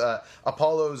issues.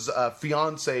 Apollo's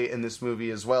fiance in this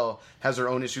movie as well has her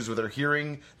own issues with her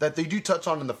hearing that they do touch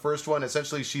on in the first one.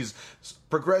 Essentially, she's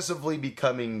progressively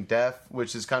becoming deaf,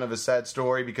 which is kind of a sad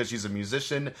story because she's a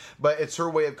musician, but it's her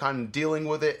way of kind of dealing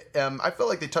with it. I felt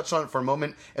like they touched on it for a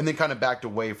moment and then kind of backed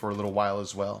away for a little while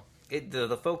as well.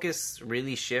 The focus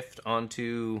really shift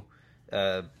onto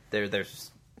is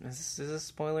this a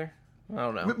spoiler? I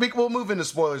don't know. We'll move into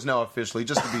spoilers now officially,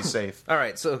 just to be safe. All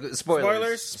right, so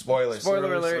spoilers.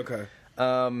 Spoiler alert.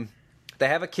 Okay. They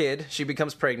have a kid. She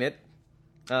becomes pregnant.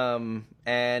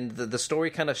 And the story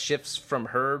kind of shifts from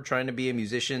her trying to be a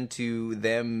musician to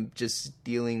them just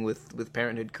dealing with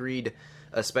Parenthood Creed,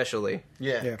 especially.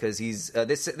 Yeah. Because he's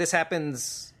this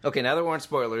happens. Okay, now there weren't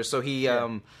spoilers. So he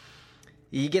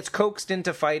gets coaxed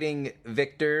into fighting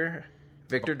Victor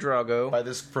Drago by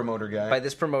this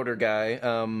promoter guy.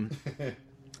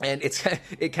 And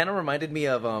it kind of reminded me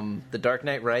of The Dark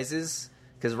Knight Rises.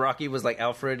 Because Rocky was like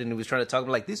Alfred, and he was trying to talk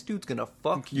like, this dude's gonna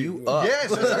fuck you up.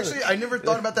 Yes, it's actually, I never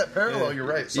thought about that parallel. You're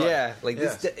right. Sorry. Yeah, like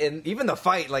this, and even the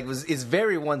fight is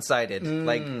very one sided.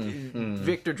 Like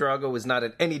Victor Drago was not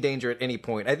in any danger at any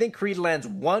point. I think Creed lands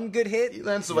one good hit. He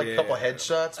lands a couple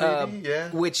headshots,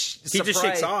 maybe. Which he just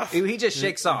shakes off. He just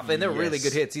shakes off, and they're really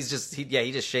good hits. He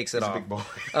just shakes it off. A big boy.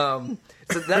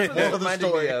 So that's what this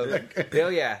reminded me of. Oh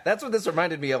yeah, that's what this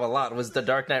reminded me of a lot. Was The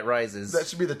Dark Knight Rises. That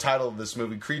should be the title of this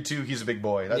movie. Creed 2. He's a big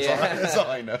boy. That's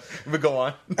all I know. But go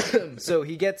on. So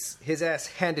he gets his ass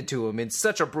handed to him in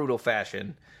such a brutal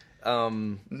fashion.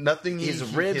 Nothing. His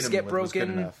ribs get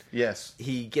broken. Yes.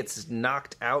 He gets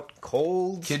knocked out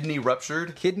cold. Kidney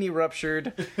ruptured. He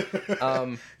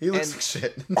looks like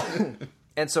shit.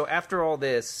 And so after all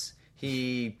this,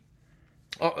 he,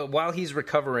 while he's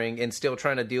recovering and still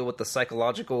trying to deal with the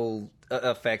psychological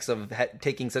effects of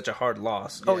taking such a hard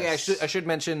loss. Yes. Oh yeah, I should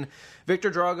mention Victor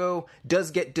Drago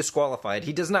does get disqualified.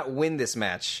 He does not win this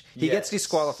match. He gets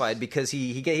disqualified because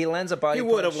he lands a body punch.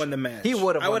 He would have won the match. He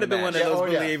would have. I would have been one of those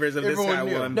believers of everyone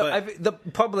this guy won. No, the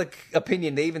public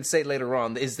opinion, they even say later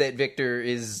on, is that Victor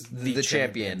is the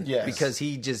champion. Yes. Because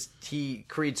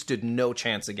Creed stood no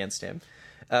chance against him.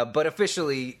 But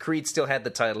officially, Creed still had the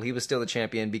title. He was still the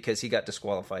champion because he got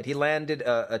disqualified. He landed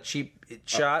a cheap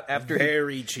shot after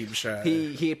cheap shot.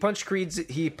 He punches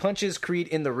Creed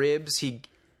in the ribs. He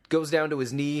goes down to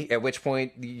his knee, at which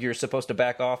point you're supposed to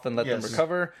back off and let them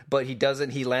recover. But he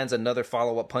doesn't. He lands another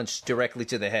follow-up punch directly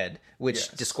to the head, which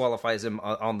disqualifies him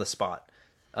on the spot.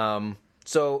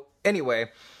 So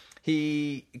anyway.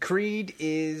 Creed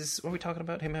is... What are we talking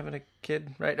about? Him having a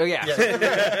kid, right? Oh, yeah.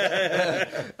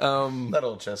 That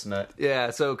old chestnut.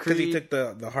 Yeah, so Creed... Because he took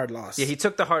the hard loss. Yeah, he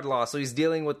took the hard loss. So he's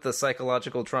dealing with the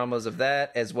psychological traumas of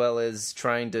that, as well as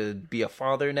trying to be a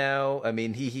father now. I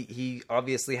mean, he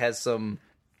obviously has some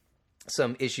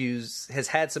issues, has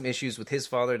had some issues with his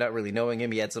father not really knowing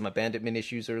him. He had some abandonment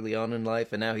issues early on in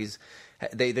life, and now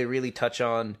they really touch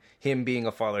on him being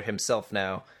a father himself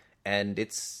now. And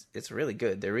it's really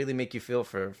good. They really make you feel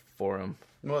for him.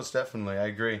 Most definitely, I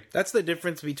agree. That's the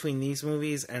difference between these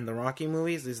movies and the Rocky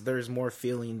movies. Is there's more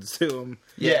feelings to them.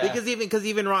 Yeah, because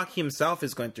even Rocky himself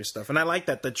is going through stuff, and I like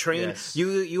that. The train,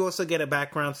 you also get a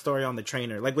background story on the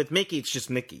trainer. Like with Mickey, it's just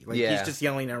Mickey. Like he's just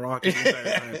yelling at Rocky the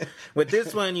entire time. With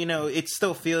this one, it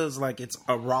still feels like it's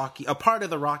a part of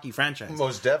the Rocky franchise.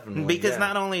 Most definitely, because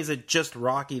not only is it just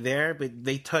Rocky there, but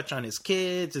they touch on his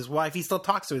kids, his wife. He still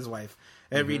talks to his wife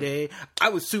every day. I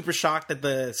was super shocked that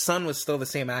the son was still the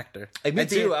same actor. Me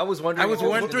too. I was wondering. I was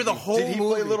wondering through the whole movie. Did he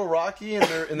play Little Rocky in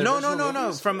the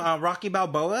No. From Rocky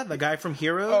Balboa, the guy from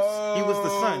Heroes, he was the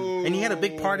son, and he had a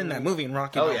big part in that movie in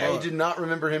Rocky Balboa. Yeah, I did not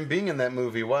remember him being in that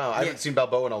movie. Wow, I haven't seen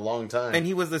Balboa in a long time. And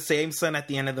he was the same son at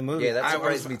the end of the movie. Yeah, that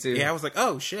surprised me too. Yeah, I was like,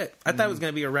 oh shit, I thought it was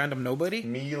going to be a random nobody.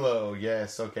 Milo,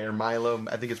 yes, okay, or Milo.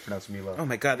 I think it's pronounced Milo. Oh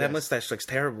my god, that mustache looks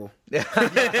terrible. He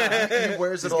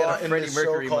wears it a lot in this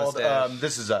show called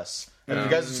This Is Us. And if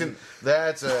you guys have seen,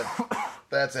 that's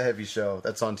a heavy show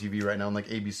that's on TV right now on like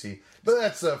ABC. But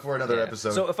that's for another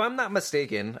episode. So if I'm not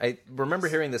mistaken, I remember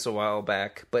hearing this a while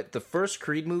back, but the first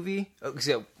Creed movie...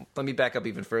 So let me back up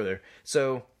even further.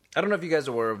 So I don't know if you guys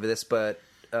are aware of this, but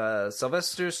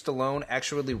Sylvester Stallone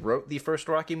actually wrote the first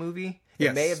Rocky movie.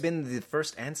 It may have been the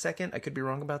first and second. I could be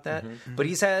wrong about that. But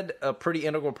he's had a pretty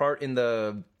integral part in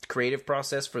the creative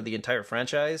process for the entire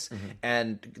franchise.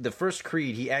 And the first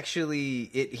Creed, he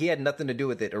had nothing to do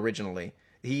with it originally.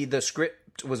 The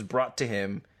script was brought to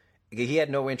him. He had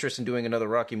no interest in doing another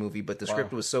Rocky movie, but the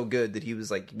script was so good that he was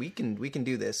like, we can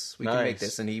do this. We can make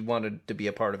this. And he wanted to be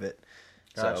a part of it.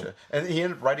 Gotcha. So. And he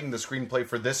ended up writing the screenplay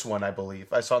for this one, I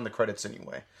believe. I saw in the credits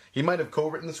anyway. He might have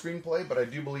co-written the screenplay, but I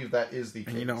do believe that is the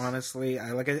case. And honestly,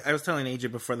 I was telling AJ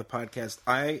before the podcast,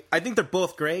 I think they're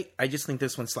both great. I just think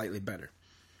this one's slightly better.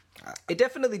 It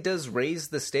definitely does raise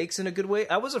the stakes in a good way.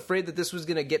 I was afraid that this was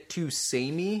going to get too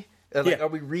samey. Are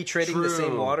we retreading the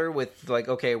same water with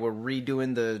okay, we're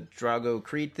redoing the Drago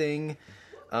Creed thing?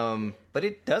 But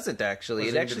it doesn't actually.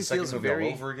 It actually feels very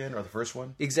all over again, or the first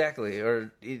one. Exactly,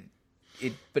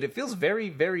 but it feels very,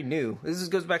 very new. This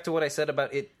goes back to what I said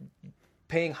about it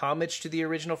paying homage to the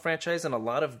original franchise in a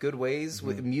lot of good ways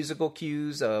with musical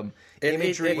cues,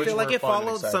 imagery. I feel like it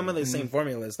followed some of the same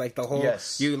formulas, like the whole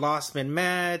you lost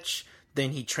mid-match,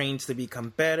 then he trains to become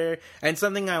better. And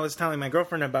something I was telling my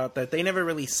girlfriend about that they never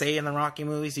really say in the Rocky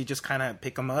movies, you just kind of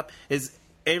pick him up, is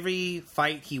every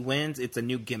fight he wins, it's a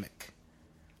new gimmick.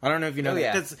 I don't know if you know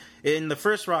that. Because in the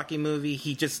first Rocky movie,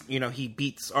 he just, he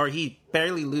beats, or he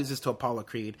barely loses to Apollo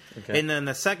Creed. Okay. And then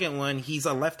the second one, he's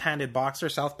a left-handed boxer,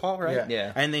 southpaw, right?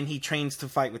 Yeah. And then he trains to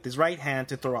fight with his right hand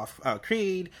to throw off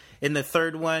Creed. In the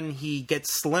third one, he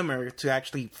gets slimmer to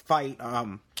actually fight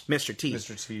Mr. T.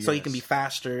 So he can be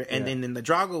faster. And then in the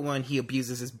Drago one, he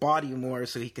abuses his body more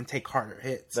so he can take harder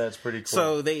hits. That's pretty cool.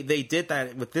 So they did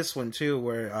that with this one, too,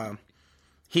 where...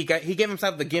 He gave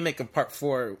himself the gimmick of part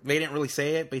 4. They didn't really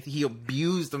say it, but he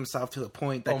abused himself to the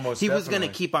point that he was going to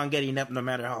keep on getting up no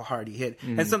matter how hard he hit.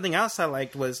 Mm-hmm. And something else I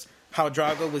liked was how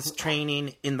Drago was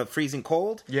training in the freezing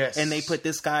cold. Yes. And they put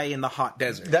this guy in the hot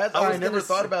desert. I never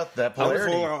thought about that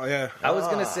polarity. I was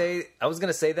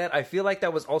gonna say that. I feel like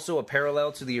that was also a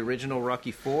parallel to the original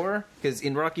Rocky 4, because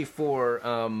in Rocky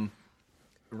 4,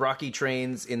 Rocky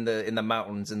trains in the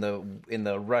mountains, in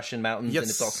the Russian mountains, and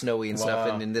it's all snowy and stuff.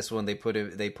 And in this one, they put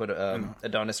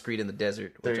Adonis Creed in the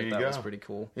desert, which I thought was pretty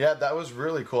cool. Yeah, that was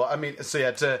really cool. I mean,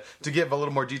 so to give a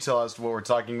little more detail as to what we're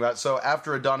talking about. So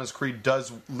after Adonis Creed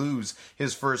does lose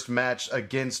his first match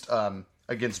against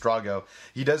Drago,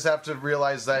 he does have to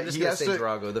realize that he has to say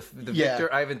Drago. The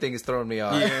Victor Ivan thing is throwing me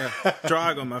off. Yeah,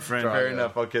 Drago, my friend. Fair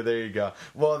enough. Okay, there you go.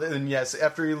 Well, then yes,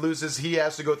 after he loses, he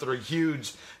has to go through a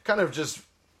huge kind of just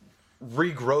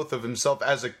regrowth of himself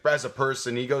as a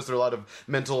person. He goes through a lot of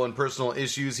mental and personal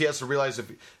issues. He has to realize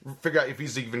figure out if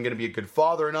he's even going to be a good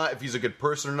father or not, if he's a good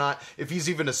person or not, if he's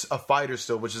even a fighter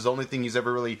still, which is the only thing he's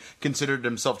ever really considered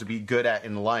himself to be good at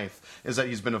in life, is that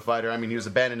he's been a fighter. I mean, he was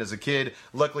abandoned as a kid.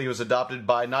 Luckily, he was adopted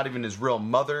by not even his real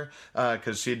mother,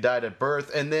 because she had died at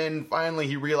birth. And then finally,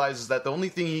 he realizes that the only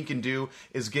thing he can do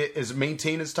is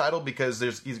maintain his title, because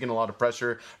he's getting a lot of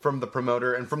pressure from the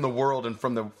promoter and from the world and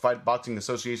from the Boxing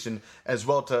Association as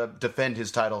well to defend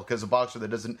his title, because a boxer that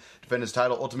doesn't defend his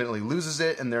title ultimately loses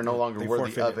it, and they're no longer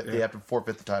worthy of it. They have to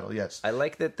forfeit the title. Yes, I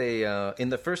like that they in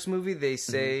the first movie they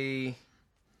say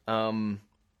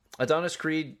Adonis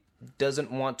Creed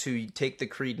doesn't want to take the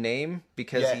Creed name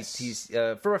because he's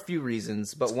for a few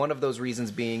reasons, but one of those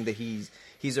reasons being that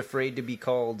he's afraid to be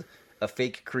called a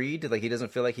fake Creed, like he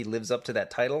doesn't feel like he lives up to that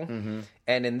title. Mm-hmm.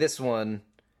 And in this one,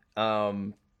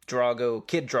 Kid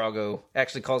Drago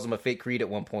actually calls him a fake Creed at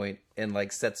one point and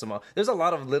like sets him off. There's a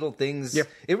lot of little things. Yep.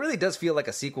 It really does feel like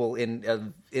a sequel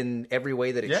in every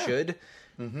way that it should,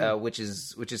 which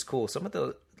is cool. Some of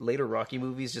the later Rocky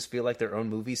movies just feel like their own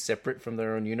movies, separate from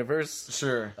their own universe.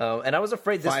 Sure. And I was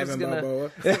afraid this was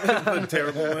gonna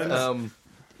terrible ones.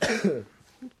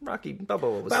 Rocky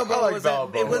Balboa was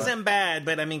it wasn't bad,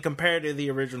 but I mean compared to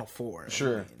the original 4.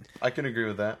 Sure, I can agree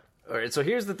with that. All right, so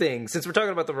here's the thing. Since we're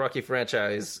talking about the Rocky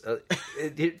franchise,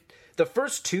 the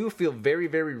first 2 feel very,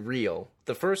 very real.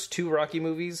 The first 2 Rocky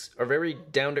movies are very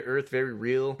down-to-earth, very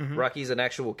real. Mm-hmm. Rocky's an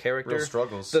actual character. Real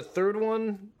struggles. The third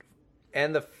one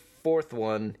and the fourth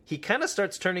one, he kind of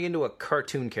starts turning into a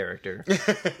cartoon character.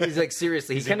 He's like,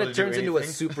 seriously, he kind of turns into a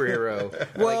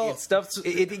superhero. Well,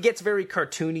 it gets very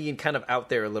cartoony and kind of out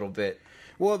there a little bit.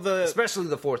 Well, especially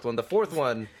the fourth one. The fourth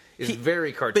one is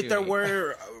very cartoony. But there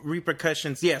were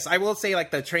repercussions. Yes, I will say,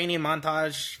 like the training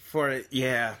montage for it.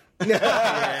 Yeah.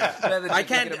 I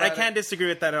can't disagree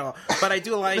with that at all. But I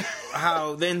do like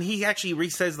how then he actually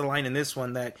re-says the line in this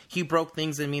one that he broke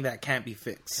things in me that can't be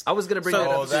fixed. I was going to bring that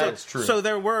up. That's true. So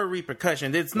there were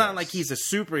repercussions. It's not like he's a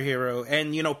superhero.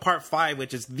 And, part 5,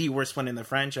 which is the worst one in the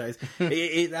franchise,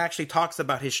 it actually talks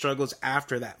about his struggles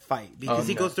after that fight. Because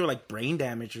he goes through like brain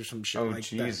damage or some shit like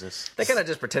Jesus. that. They kind of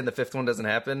just pretend the 5th one doesn't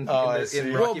happen. But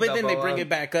then they bring it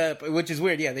back up, which is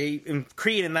weird. Yeah, in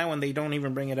Creed in that one, they don't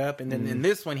even bring it up. And then in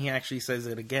this one, he actually says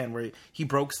it again, where he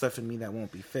broke stuff in me that won't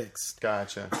be fixed.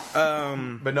 Gotcha.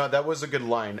 But no, that was a good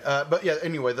line. But yeah,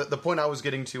 anyway, the point I was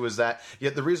getting to is that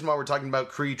the reason why we're talking about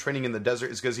Creed training in the desert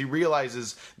is because he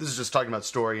realizes, this is just talking about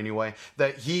story anyway,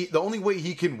 that the only way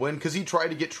he can win, because he tried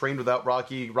to get trained without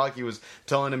Rocky. Rocky was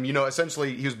telling him,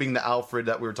 essentially he was being the Alfred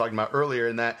that we were talking about earlier,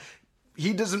 and that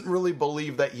he doesn't really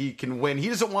believe that he can win. He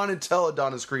doesn't want to tell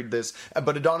Adonis Creed this,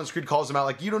 but Adonis Creed calls him out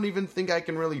like, you don't even think I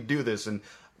can really do this. And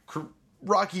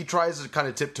Rocky tries to kind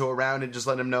of tiptoe around and just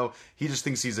let him know he just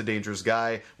thinks he's a dangerous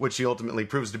guy, which he ultimately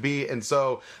proves to be. And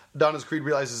so Adonis Creed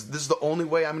realizes this is the only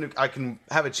way I can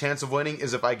have a chance of winning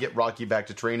is if I get Rocky back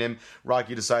to train him.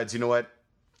 Rocky decides, you know what?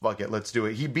 Fuck it, let's do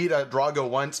it. He beat Drago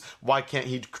once. Why can't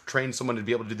he train someone to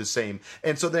be able to do the same?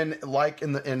 And so then, like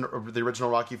in the original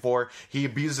Rocky 4, he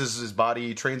abuses his body.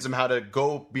 He trains him how to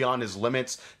go beyond his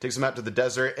limits, takes him out to the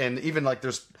desert, and even like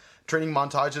there's training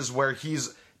montages where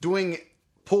he's doing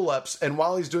pull-ups, and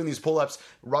while he's doing these pull-ups,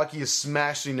 Rocky is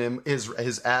smashing him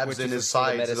his abs and his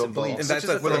sides with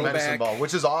a medicine ball,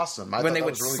 which is awesome. When they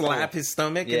would really slap his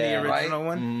stomach in the original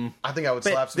one. I think I would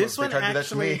slap some. This one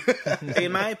actually,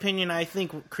 in my opinion, I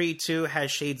think Creed 2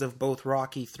 has shades of both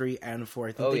Rocky 3 and 4.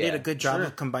 I think they did a good job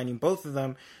of combining both of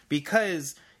them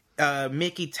because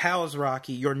Mickey tells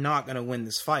Rocky, "You're not going to win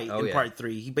this fight in part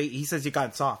 3." He says you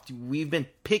got soft. We've been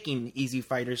picking easy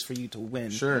fighters for you to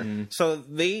win. Sure. So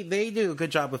they do a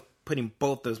good job of putting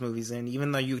both those movies in,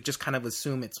 even though you just kind of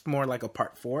assume it's more like a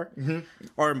part 4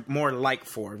 or more like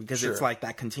 4 because it's like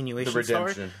that continuation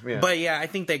story. Yeah. But yeah, I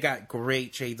think they got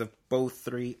great shades of both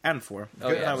 3 and 4.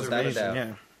 That was amazing.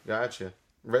 Yeah. Gotcha.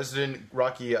 Resident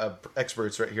Rocky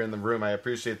experts right here in the room. I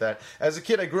appreciate that. As a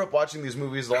kid, I grew up watching these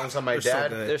movies alongside my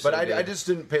dad, but I just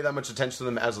didn't pay that much attention to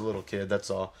them as a little kid. That's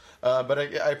all. But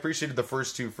I appreciated the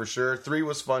first 2 for sure. 3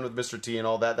 was fun with Mr. T and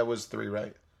all that. That was 3,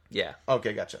 right? Yeah.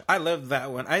 Okay, gotcha. I love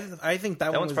that one. I think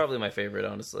that one's probably my favorite,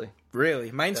 honestly.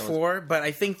 Really? Mine's 4, but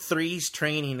I think 3's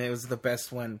training is the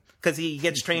best one. Because he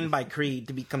gets trained by Creed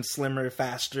to become slimmer,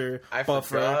 faster,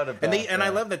 buffer. And I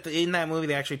love that in that movie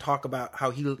they actually talk about how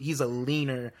he's a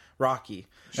leaner Rocky.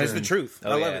 Sure. That's the truth.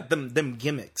 I love it. Them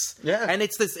gimmicks. Yeah. And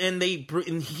it's this, and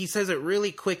he says it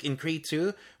really quick in Creed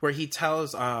 2, where he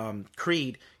tells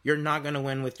Creed, "You're not going to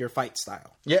win with your fight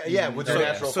style." Yeah, with your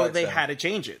natural so fight they style. had to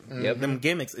change it. Them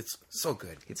gimmicks, it's so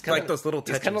good. It's kind like those little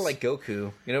touches. It's kind of like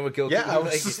Goku. You know what Goku? Yeah, I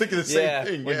was just thinking the same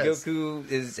thing. When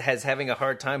Goku has having a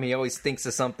hard time, he always thinks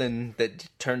of something that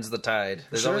turns the tide.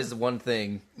 There's always one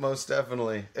thing. Most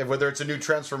definitely. Whether it's a new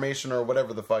transformation or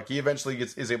whatever the fuck, he eventually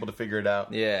is able to figure it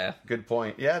out. Yeah. Good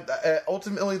point. Yeah,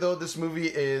 ultimately, though, this movie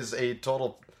is a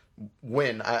total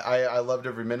win. I loved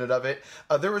every minute of it.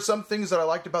 There were some things that I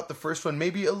liked about the first one,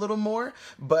 maybe a little more,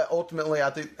 but ultimately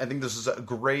I think this is a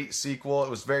great sequel. It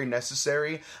was very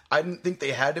necessary. I didn't think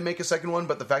they had to make a second one,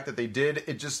 but the fact that they did,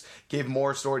 it just gave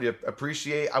more story to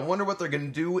appreciate. I wonder what they're going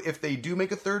to do if they do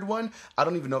make a third one. I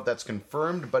don't even know if that's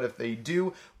confirmed, but if they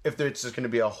do, if it's just going to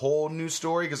be a whole new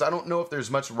story, because I don't know if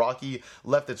there's much Rocky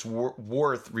left that's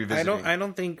worth revisiting. I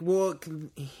don't think. Well,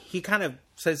 he kind of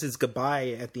says his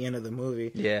goodbye at the end of the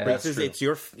movie. Yeah, that's true. It's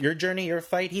your journey, your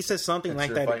fight. He says something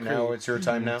like that. Fight now. It's your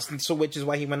time now. So, which is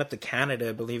why he went up to Canada,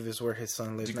 I believe, is where his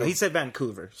son lives. No, he said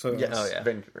Vancouver. So yes,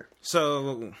 Vancouver.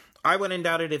 So I wouldn't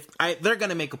doubt it if they're going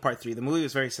to make a part 3. The movie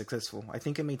was very successful. I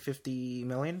think it made 50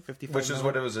 million, 55 which is million.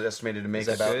 what it was estimated to make. Is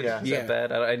that about. Good? Yeah, is that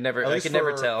bad? I could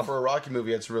never tell. For a Rocky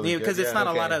movie, it's really good. Because it's not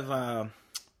a lot of.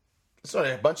 It's not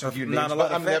a bunch of names,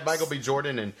 but I mean, they have Michael B.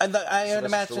 Jordan and I would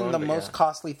imagine the most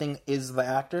costly thing is the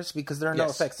actors because there are no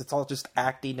effects. It's all just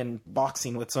acting and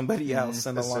boxing with somebody else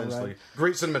in the long run.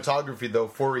 Great cinematography though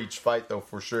for each fight though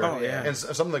for sure. Oh yeah, and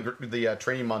some of the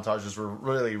training montages were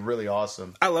really really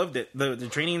awesome. I loved it. The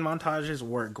training montages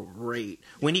were great.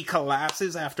 When he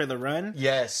collapses after the run,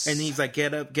 yes, and he's like,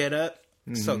 "Get up, get up."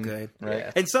 So good. Right.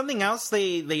 Yeah. And something else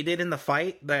they did in the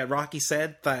fight that Rocky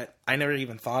said that I never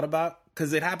even thought about,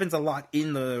 because it happens a lot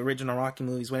in the original Rocky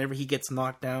movies. Whenever he gets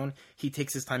knocked down, he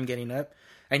takes his time getting up.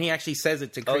 And he actually says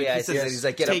it to Creed. He says, he's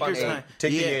like, get up on 8.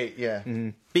 Take the 8, yeah. Mm-hmm.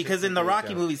 Because in the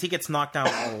Rocky movies, he gets knocked down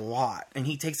a lot. And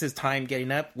he takes his time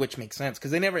getting up, which makes sense.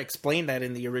 Because they never explained that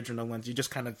in the original ones. You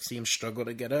just kind of see him struggle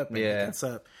to get up and he gets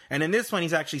up. And in this one,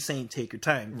 he's actually saying, take your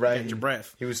time. Get your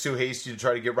breath. He was too hasty to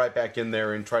try to get right back in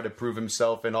there and try to prove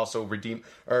himself and also redeem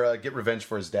or get revenge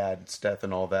for his dad's death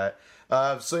and all that.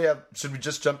 So yeah, should we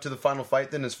just jump to the final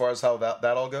fight then as far as how that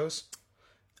all goes?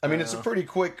 I mean, it's a pretty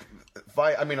quick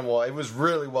fight. I mean, well, it was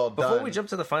really well done. Before we jump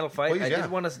to the final fight, I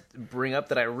did want to bring up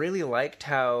that I really liked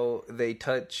how they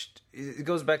touched... It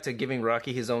goes back to giving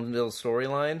Rocky his own little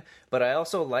storyline, but I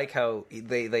also like how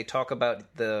they talk about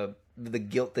the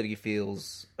guilt that he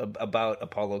feels about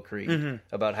Apollo Creed,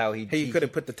 about how he could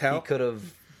have put the towel. He could have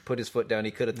put his foot down.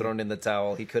 He could have thrown in the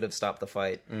towel. He could have stopped the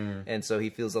fight, and so he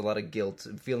feels a lot of guilt,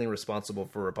 feeling responsible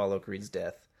for Apollo Creed's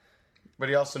death. But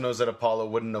he also knows that Apollo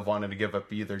wouldn't have wanted to give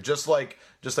up either. Just like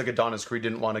Adonis Creed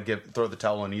didn't want to throw the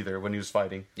towel in either when he was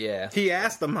fighting. Yeah. He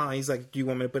asked him, he's like, do you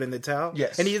want me to put in the towel?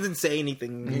 Yes. And he doesn't say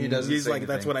anything. He's like,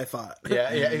 that's what I thought. Yeah,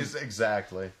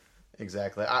 exactly.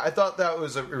 I thought that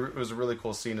was a really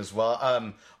cool scene as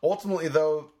well. Ultimately,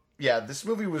 though, yeah, this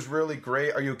movie was really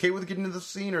great. Are you okay with getting into the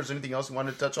scene, or is there anything else you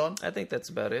wanted to touch on? I think that's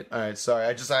about it. All right, sorry.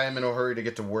 I am in a hurry to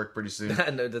get to work pretty soon.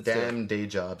 No, that's Damn day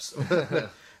jobs.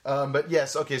 But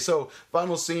yes, okay, so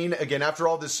final scene, again, after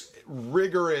all this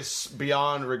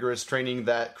beyond rigorous training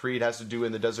that Creed has to do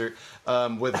in the desert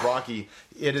with Rocky,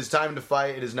 it is time to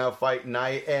fight. It is now fight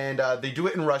night, and they do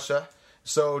it in Russia.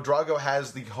 So Drago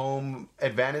has the home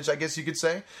advantage, I guess you could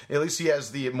say. At least he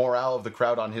has the morale of the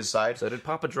crowd on his side. So did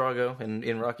Papa Drago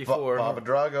in Rocky IV. Papa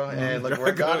Drago, and look where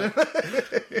it got him.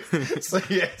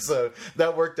 So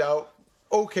that worked out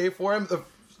okay for him. The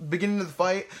beginning of the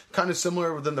fight, kind of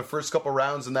similar within the first couple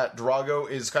rounds, in that Drago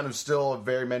is kind of still a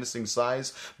very menacing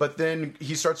size, but then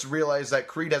he starts to realize that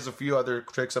Creed has a few other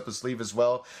tricks up his sleeve as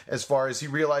well, as far as he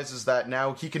realizes that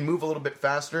now he can move a little bit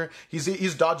faster.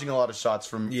 He's dodging a lot of shots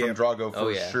from Drago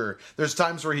for sure. There's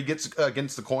times where he gets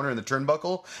against the corner in the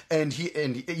turnbuckle, and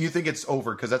you think it's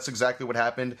over, because that's exactly what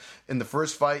happened in the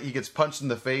first fight. He gets punched in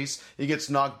the face, he gets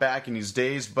knocked back, and he's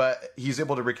dazed, but he's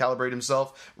able to recalibrate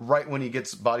himself right when he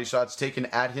gets body shots taken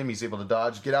at him. He's able to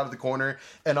dodge, get out of the corner,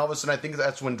 and all of a sudden I think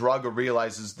that's when Drago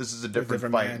realizes this is a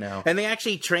different fight now. And they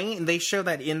actually they show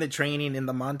that in the training, in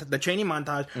the training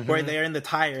montage, where they're in the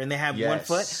tire and they have one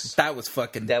foot. That was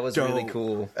fucking That was dope. really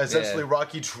cool. Essentially,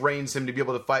 Rocky trains him to be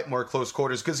able to fight more close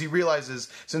quarters, because he realizes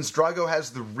since Drago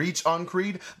has the reach on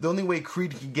Creed, the only way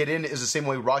Creed can get in is the same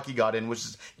way Rocky got in, which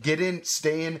is get in,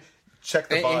 stay in, check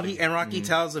the body. And Rocky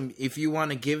tells him, if you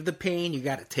want to give the pain, you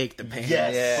got to take the pain.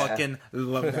 Yes. Yeah. Fucking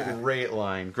love that. Great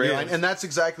line. And that's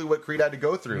exactly what Creed had to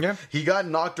go through. Yeah. He got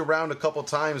knocked around a couple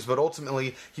times, but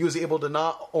ultimately he was able to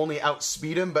not only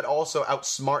outspeed him, but also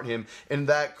outsmart him. And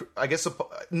that, I guess,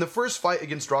 in the first fight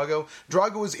against Drago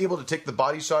was able to take the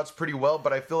body shots pretty well,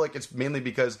 but I feel like it's mainly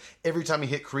because every time he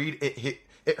hit Creed,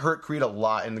 it hurt Creed a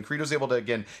lot, and Creed was able to,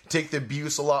 again, take the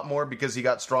abuse a lot more because he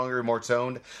got stronger and more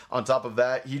toned. On top of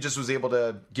that, he just was able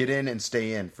to get in and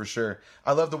stay in, for sure.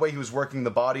 I love the way he was working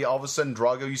the body. All of a sudden,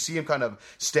 Drago, you see him kind of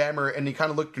stammer, and he kind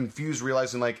of looked confused,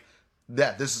 realizing, like,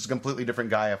 that this is a completely different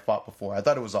guy I've fought before. I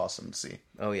thought it was awesome to see.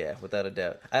 Oh yeah, without a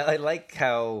doubt. I like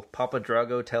how Papa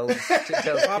Drago tells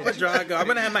Papa Drago. I'm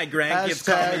gonna have my grandkids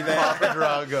call me that. Papa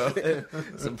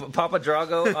Drago. So Papa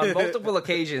Drago on multiple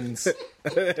occasions.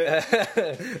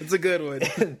 It's a good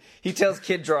one. He tells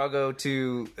Kid Drago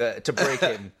to break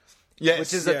him. Yes,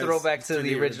 which is a throwback to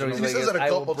the original. He says that a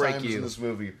I will couple break times you in this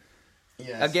movie.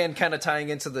 Yes. Again, kind of tying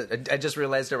into I just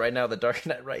realized it right now, The Dark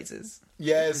Knight Rises.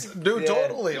 Yes, dude,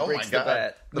 totally. Oh my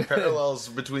god. The The parallels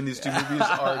between these two movies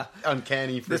are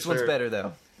uncanny for this sure. one's better,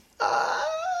 though.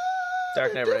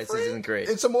 Dark Knight Rises isn't great.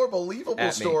 It's a more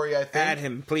believable story, I think. Add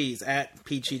him, please. At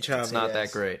Peachy Chub. It's not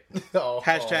that great. Oh.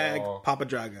 Hashtag Papa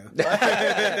Drago.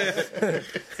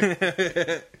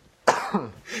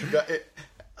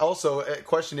 Also, a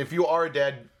question: if you are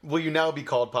dead, will you now be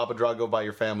called Papa Drago by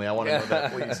your family? I want to know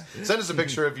that, please. Send us a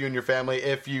picture of you and your family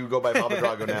if you go by Papa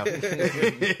Drago now.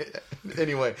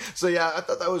 Anyway, so yeah, I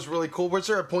thought that was really cool. Was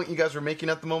there a point you guys were making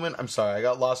at the moment? I'm sorry, I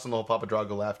got lost in the whole Papa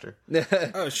Drago laughter.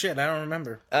 Oh shit, I don't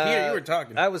remember. Peter, you were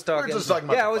talking. I was talking. We were just talking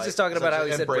about I the was fight, just talking about how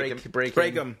he said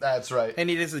break him. That's right. And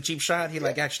he does the cheap shot. He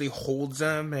actually holds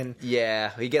him, and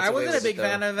yeah, he gets. I away wasn't a with big it, though.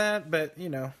 fan of that, but you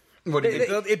know. What do you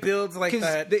mean? It builds like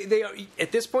that. They are,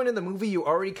 at this point in the movie, you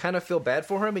already kind of feel bad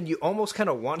for him, and you almost kind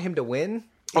of want him to win.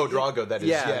 Oh, Drago, that is.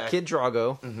 Yeah, Kid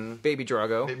Drago, Baby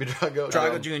Drago. Baby Drago.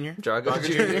 Drago Jr.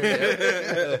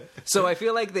 Drago Jr. So I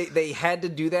feel like they had to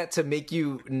do that to make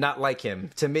you not like him,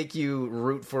 to make you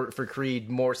root for Creed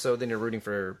more so than you're rooting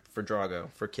for Drago,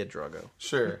 for Kid Drago.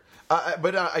 Sure.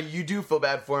 But you do feel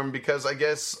bad for him because I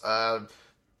guess... Papa...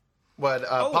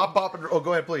 Oh,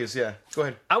 go ahead, please. Yeah, go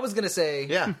ahead. I was going to say...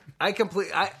 Yeah.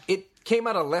 It came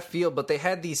out of left field, but they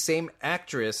had the same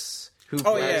actress who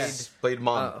played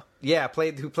mom.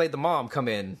 Who played the mom come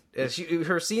in.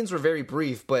 Her scenes were very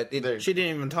brief, but she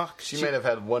didn't even talk. She might have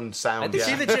had one sound. I think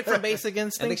She's the chick from Basic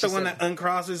Instinct, the one that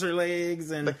uncrosses her legs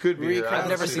and that could be. I've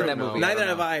never seen that movie. Neither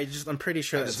have I. I'm pretty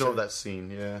sure. I just know that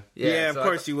scene. Yeah, so of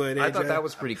course you would. I thought that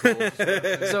was pretty cool.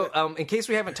 So, in case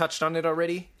we haven't touched on it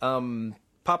already,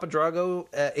 Papa Drago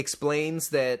explains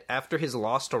that after his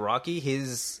loss to Rocky,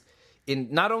 in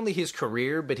not only his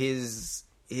career but his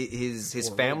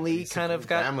family kind of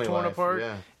got torn apart.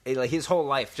 Yeah. Like his whole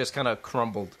life just kind of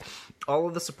crumbled. All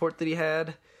of the support that he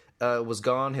had was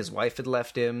gone. His wife had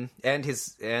left him, and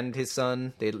his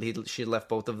son. She had left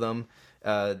both of them.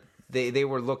 They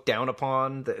were looked down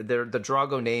upon. The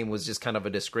Drago name was just kind of a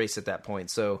disgrace at that point.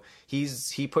 So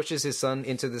he pushes his son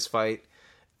into this fight.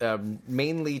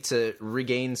 Mainly to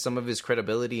regain some of his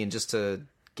credibility and just to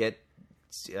get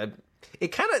it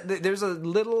kind of there's a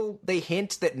little they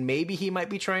hint that maybe he might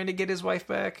be trying to get his wife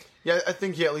back. Yeah, I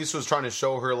think he at least was trying to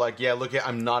show her like, yeah, look,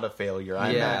 I'm not a failure.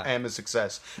 I am a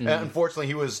success. And unfortunately,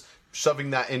 he was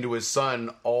shoving that into his son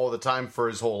all the time for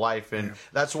his whole life, and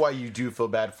that's why you do feel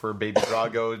bad for Baby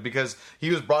Drago, because he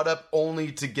was brought up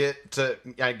only to get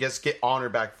honor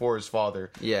back for his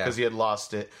father, because he had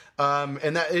lost it.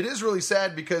 And that it is really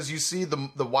sad, because you see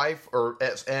the wife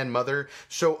and mother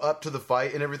show up to the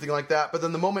fight and everything like that, but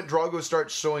then the moment Drago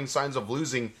starts showing signs of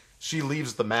losing, she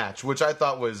leaves the match, which I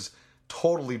thought was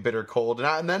totally bitter cold,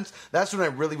 and then that's when I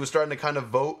really was starting to kind of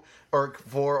vote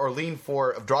or lean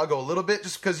for Drago a little bit,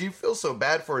 just because you feel so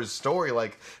bad for his story.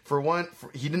 Like, for one,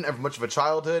 he didn't have much of a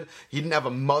childhood. He didn't have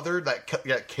a mother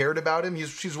that cared about him.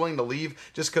 She's willing to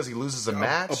leave just because he loses a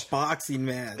match. A boxing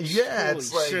match. Yeah, Holy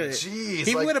it's like, shit. jeez.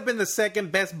 He would have been the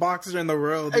second best boxer in the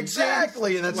world.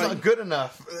 Exactly, and that's not good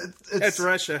enough. It's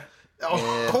Russia.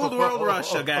 Oh. Cold World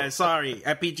Russia, guys. Sorry,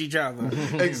 at PG Java.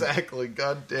 Exactly.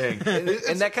 God dang.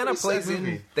 And that kind of plays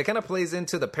in. That kind of plays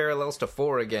into the parallels to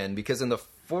 4 again, because in the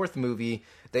 4th movie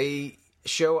they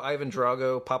show Ivan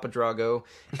Drago, Papa Drago,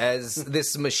 as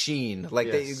this machine. Like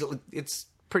it's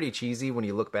pretty cheesy when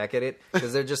you look back at it,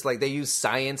 because they're just like, they use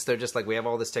science. They're just like, we have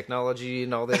all this technology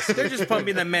and all this. They're just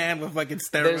pumping the man with fucking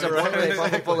steroids. There's a point where they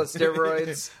pump him full of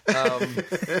steroids.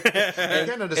 I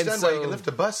can't understand why you can lift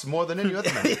a bus more than any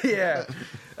other man. Yeah.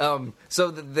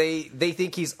 So they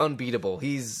think he's unbeatable.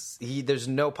 There's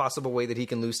no possible way that he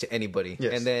can lose to anybody.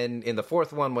 Yes. And then in the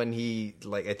 4th one, when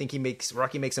I think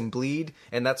Rocky makes him bleed,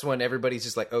 and that's when everybody's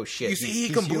just like, oh shit, you see,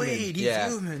 he can bleed. He's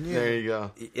human. Yeah. There you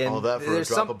go. And all that for a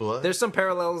drop of blood. There's some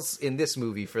parallels in this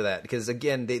movie for that, because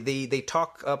again, they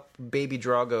talk up Baby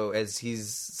Drago as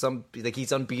he's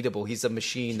unbeatable. He's a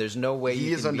machine. There's no way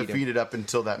he is undefeated up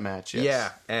until that match. Yes.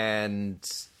 Yeah, and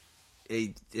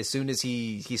as soon as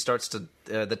he starts to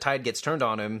the tide gets turned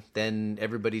on him, then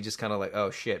everybody just kind of like,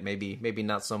 oh shit, maybe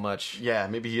not so much. Yeah,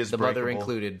 maybe he is the breakable. Mother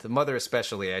included, the mother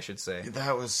especially, I should say.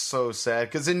 That was so sad,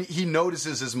 because then he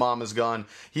notices his mom is gone.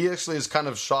 He actually is kind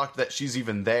of shocked that she's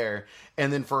even there,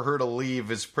 and then for her to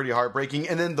leave is pretty heartbreaking.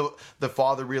 And then the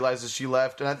father realizes she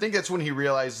left, and I think that's when he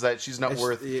realizes that she's not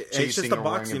worth chasing. It's just a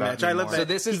boxing match. I love that. So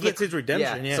this is gets his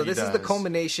redemption. Yeah, so this is the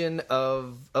culmination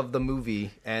of the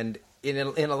movie, and in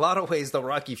a lot of ways, the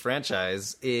Rocky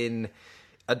franchise. In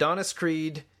Adonis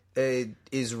Creed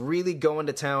is really going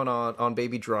to town on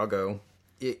Baby Drago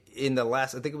in the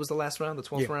last. I think it was the last round, the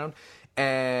 12th round,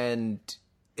 and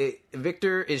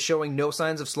Victor is showing no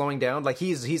signs of slowing down. Like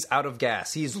he's out of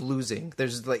gas. He's losing.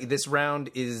 There's like this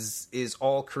round is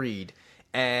all Creed,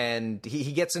 and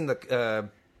he gets in the.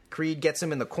 Creed gets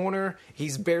him in the corner.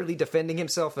 He's barely defending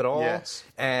himself at all. Yes.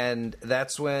 And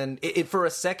that's when, for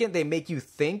a second, they make you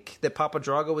think that Papa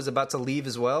Drago was about to leave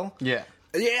as well. Yeah.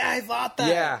 Yeah, I thought that.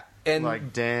 Yeah. And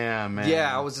like, damn, man.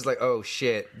 Yeah, I was just like, oh,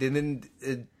 shit. And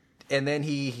then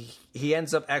he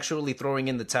ends up actually throwing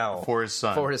in the towel. For his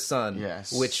son.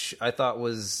 Yes. Which I thought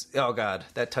was, oh, God,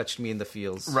 that touched me in the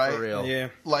feels. Right. For real. Yeah.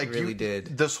 Like, it really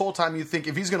did. This whole time you think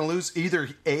if he's going to lose, either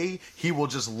A, he will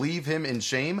just leave him in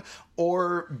shame,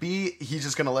 or B, he's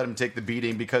just going to let him take the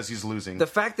beating because he's losing. The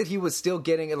fact that he was still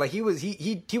getting it, like he was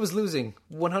losing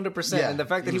 100%. Yeah, and the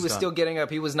fact that he was still getting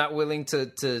up, he was not willing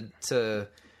to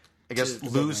I guess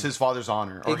lose his father's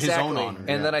honor or his own honor.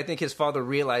 And then I think his father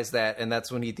realized that, and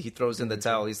that's when he throws in the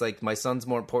towel. He's like, my son's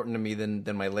more important to me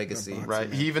than my legacy.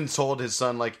 Right. He even told his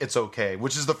son, like, it's okay,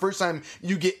 which is the first time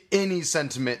you get any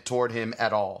sentiment toward him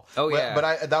at all. Oh, yeah.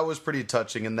 But that was pretty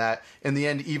touching in that, in the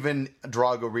end, even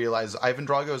Drago realized, Ivan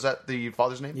Drago, is that the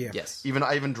father's name? Yeah. Yes. Even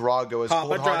Ivan Drago, as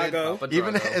cold-hearted,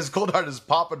 even as cold-hearted as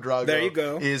Papa Drago there you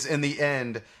go. is, in the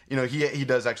end, he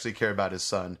does actually care about his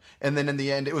son. And then in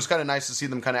the end, it was kind of nice to see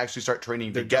them kind of actually start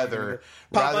training together.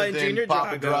 Rather than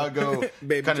Papa Drago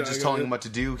kind of just telling him what to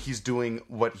do. He's doing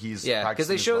what he's because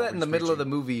they show that in the middle of the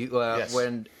movie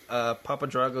when Papa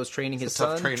Drago's training his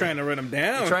son, trying to run him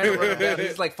down.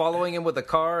 He's like following him with a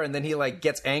car, and then he like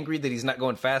gets angry that he's not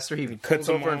going faster. He cuts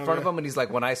over in front of him, and he's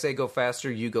like, "When I say go faster,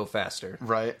 you go faster."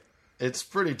 Right. It's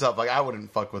pretty tough. Like, I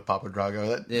wouldn't fuck with Papa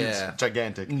Drago. It's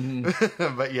gigantic.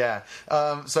 Mm-hmm. But yeah.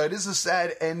 So it is a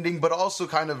sad ending, but also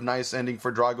kind of nice ending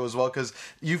for Drago as well, because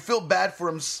you feel bad for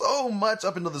him so much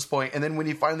up until this point, and then when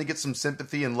he finally gets some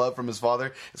sympathy and love from his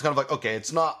father, it's kind of like, okay,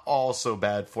 it's not all so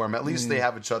bad for him. At least they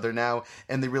have each other now,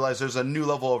 and they realize there's a new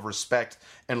level of respect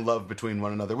and love between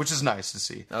one another, which is nice to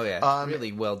see. Oh yeah,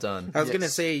 really well done. I was gonna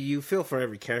say, you feel for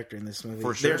every character in this movie.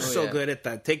 For sure. They're so good at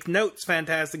that. Take notes,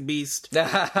 Fantastic Beast.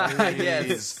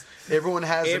 Yes. Everyone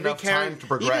has enough time to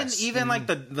progress. Even like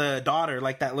the daughter,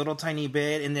 like that little tiny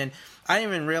bit, and then I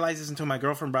didn't even realize this until my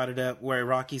girlfriend brought it up, where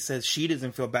Rocky says she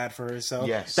doesn't feel bad for herself.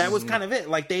 Yes. That was kind of it.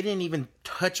 Like, they didn't even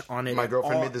touch on it. My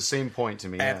girlfriend made the same point to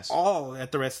me, at all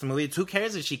at the rest of the movie. Who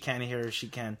cares if she can't hear or she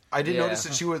can? I did notice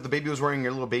that the baby was wearing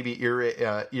her little baby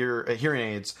hearing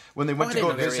aids when they went to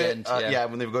go visit.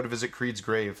 When they go to visit Creed's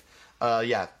grave.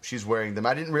 She's wearing them.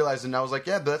 I didn't realize it, and I was like,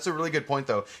 but that's a really good point,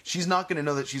 though. She's not going to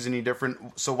know that she's any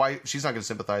different, so why? She's not going to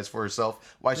sympathize for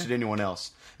herself. Why should anyone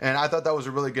else? And I thought that was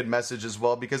a really good message as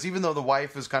well, because even though the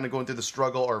wife is kind of going through the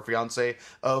struggle, or fiance,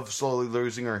 of slowly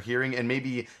losing her hearing and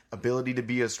maybe ability to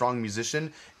be a strong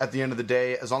musician, at the end of the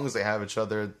day, as long as they have each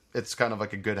other, it's kind of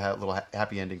like a good little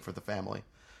happy ending for the family.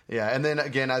 Yeah, and then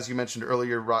again, as you mentioned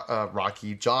earlier,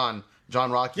 Rocky, John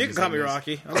Rocky. You can call me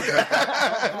Rocky. Okay.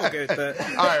 I'm okay with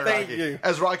that. All right, Thank Rocky. you.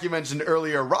 As Rocky mentioned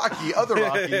earlier, other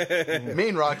Rocky,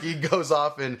 main Rocky, goes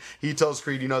off and he tells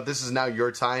Creed, this is now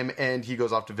your time, and he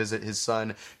goes off to visit his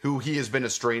son, who he has been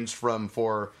estranged from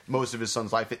for most of his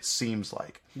son's life, it seems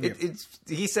like.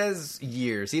 He says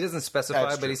years. He doesn't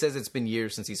specify, but he says it's been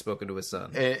years since he's spoken to his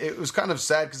son. It was kind of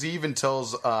sad because he even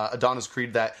tells Adonis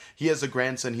Creed that he has a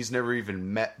grandson he's never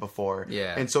even met before.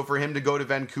 Yeah. And so for him to go to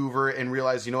Vancouver and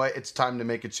realize, it's time to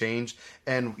make a change,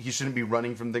 and he shouldn't be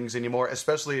running from things anymore,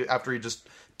 especially after he just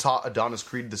taught Adonis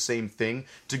Creed the same thing,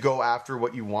 to go after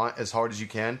what you want as hard as you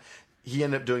can. He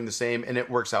ended up doing the same, and it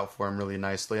works out for him really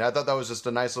nicely. I thought that was just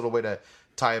a nice little way to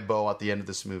tie a bow at the end of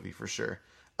this movie, for sure.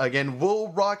 Again, will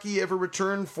Rocky ever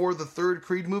return for the third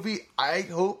Creed movie? I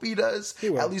hope he does,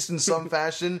 at least in some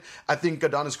fashion. I think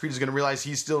Adonis Creed is going to realize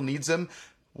he still needs him.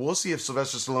 We'll see if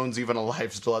Sylvester Stallone's even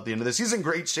alive still at the end of this. He's in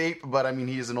great shape, but I mean,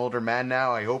 he is an older man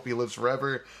now. I hope he lives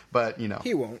forever, but he won't.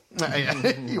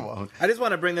 He won't. I just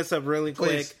want to bring this up really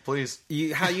quick. Please.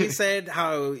 How you said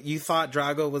how you thought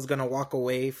Drago was going to walk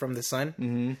away from the son?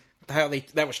 Mm-hmm.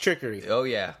 That was trickery. Oh,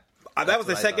 yeah. That was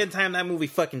the second time that movie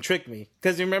fucking tricked me.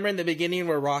 Because you remember in the beginning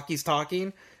where Rocky's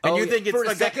talking, and you think it's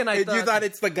the guy. You thought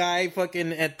it's the guy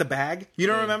fucking at the bag. You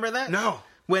don't remember that? No.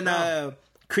 When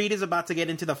Creed is about to get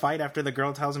into the fight after the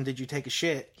girl tells him, "Did you take a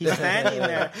shit?" He's standing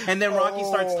there, and then Rocky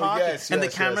starts talking, and the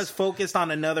camera's focused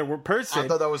on another person. I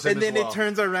thought that was him, and then it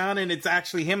turns around and it's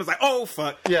actually him. It's like, oh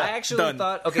fuck! Yeah, I actually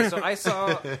thought. Okay, so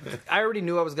I already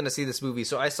knew I was going to see this movie,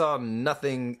 so I saw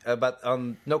nothing about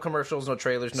no commercials, no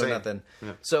trailers, no nothing.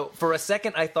 Yeah. So for a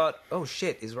second, I thought, oh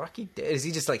shit, is Rocky dead? Is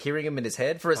he just like hearing him in his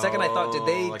head? For a second, I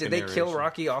thought, did they kill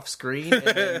Rocky off screen?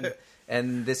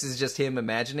 And this is just him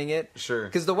imagining it? Sure.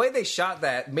 Because the way they shot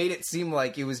that made it seem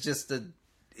like it was just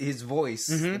his voice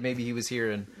that maybe he was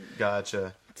hearing.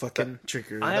 Gotcha. Fucking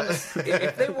trickery.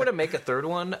 If they were to make a third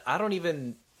one, I don't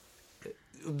even...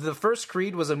 The first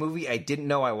Creed was a movie I didn't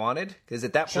know I wanted. Because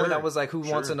at that point, I was like, who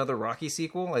wants another Rocky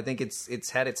sequel? I think it's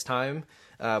had its time.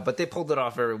 But they pulled it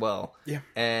off very well. Yeah.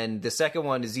 And the second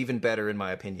one is even better, in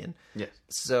my opinion. Yeah.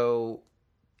 So,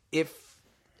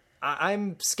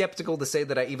 I'm skeptical to say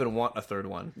that I even want a third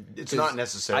one. It's not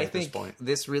necessary at this point. I think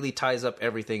this really ties up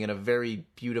everything in a very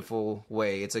beautiful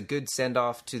way. It's a good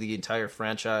send-off to the entire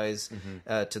franchise,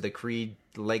 to the Creed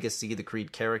legacy, the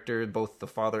Creed character, both the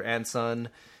father and son,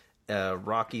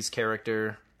 Rocky's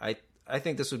character. I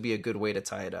think this would be a good way to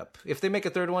tie it up. If they make a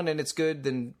third one and it's good,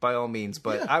 then by all means.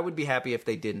 But I would be happy if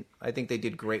they didn't. I think they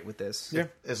did great with this. Yeah,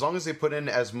 as long as they put in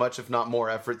as much, if not more,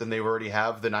 effort than they already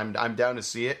have, then I'm down to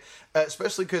see it.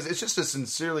 Especially because it's just a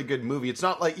sincerely good movie. It's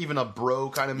not like even a bro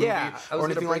kind of movie or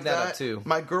anything like that. Up too.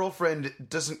 My girlfriend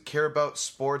doesn't care about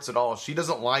sports at all. She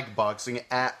doesn't like boxing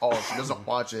at all. She doesn't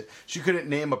watch it. She couldn't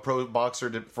name a pro boxer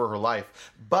for her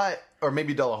life, or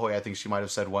maybe De La Hoya, I think she might have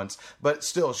said once. But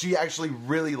still, she actually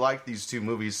really liked these two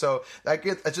movies. So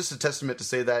that's just a testament to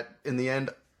say that in the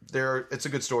end, it's a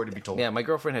good story to be told. Yeah, my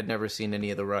girlfriend had never seen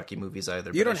any of the Rocky movies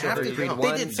either. You don't have to. Creed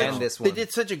 1 and this one. They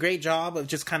did such a great job of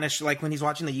just kind of like when he's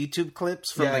watching the YouTube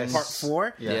clips from like part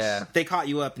 4. Yes. Yeah, they caught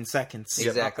you up in seconds.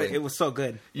 Exactly, it was so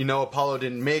good. Apollo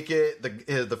didn't make it.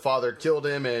 The father killed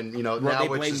him, and now they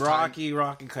blamed Rocky.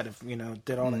 Rocky kind of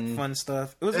did all that fun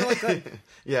stuff. It was really good.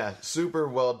 Yeah, super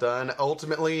well done.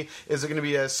 Ultimately, is it going to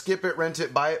be a skip it, rent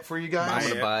it, buy it for you guys? I'm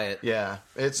going to buy it. Yeah,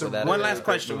 it's one last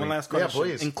question. Yeah,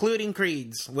 please. Including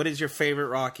Creed's. What is your favorite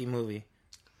Rocky movie?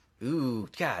 Ooh,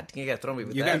 God, you gotta throw me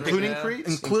with that. Including Creed?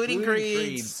 Including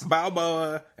Creed's,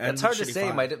 Balboa. That's hard to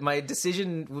say. My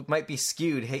decision might be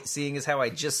skewed, seeing as how I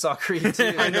just saw Creed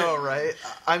 2. I know, right?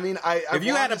 I mean, if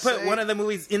you had to put one of the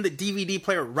movies in the DVD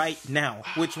player right now,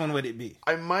 which one would it be?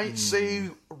 I might say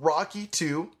Rocky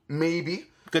 2, maybe.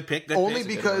 Good pick. Only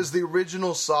because the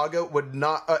original saga would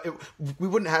not... we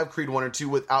wouldn't have Creed 1 or 2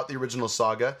 without the original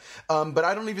saga. But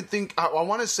I don't even think... I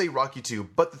want to say Rocky 2.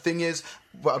 But the thing is,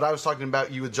 what I was talking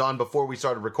about you with John before we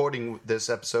started recording this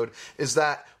episode is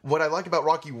that what I like about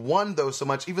Rocky 1, though, so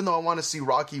much, even though I want to see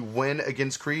Rocky win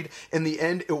against Creed, in the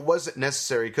end, it wasn't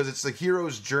necessary because it's the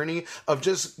hero's journey of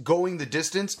just going the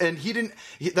distance. And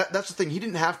that's the thing. He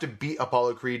didn't have to beat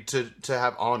Apollo Creed to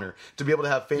have honor, to be able to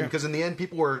have fame. Because in the end,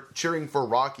 people were cheering for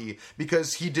Rocky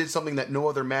because he did something that no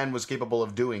other man was capable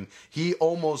of doing. He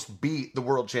almost beat the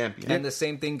world champion. And the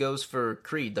same thing goes for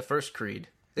Creed, the first Creed.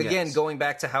 Again, going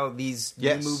back to how these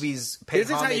new movies pay homage to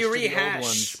the old ones. This is how you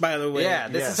rehash, by the way. Yeah,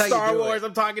 this is how Star you do Wars,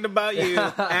 I'm talking about you.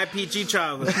 At PG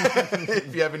Chava.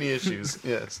 If you have any issues,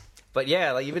 yes. But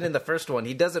yeah, like even in the first one,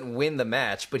 he doesn't win the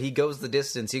match, but he goes the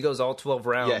distance. He goes all 12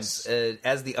 rounds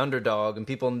as the underdog, and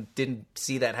people didn't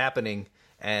see that happening.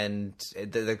 And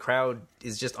the crowd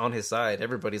is just on his side.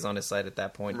 Everybody's on his side at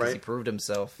that point because he proved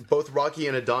himself. Both Rocky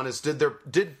and Adonis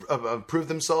did prove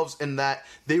themselves in that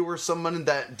they were someone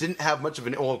that didn't have much of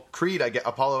an... Well, Creed,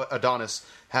 Apollo Adonis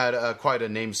had quite a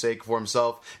namesake for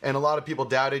himself. And a lot of people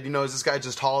doubted, is this guy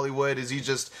just Hollywood? Is he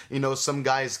just, some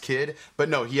guy's kid? But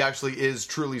no, he actually is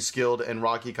truly skilled, and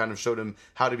Rocky kind of showed him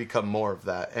how to become more of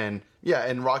that. And yeah,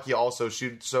 and Rocky also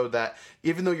showed that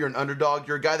even though you're an underdog,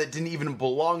 you're a guy that didn't even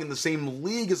belong in the same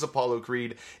league as Apollo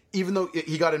Creed, even though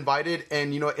he got invited,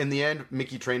 and, in the end,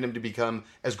 Mickey trained him to become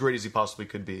as great as he possibly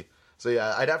could be. So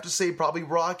yeah, I'd have to say probably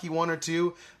Rocky 1 or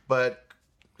 2, but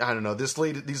I don't know. These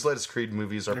latest Creed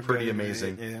movies are pretty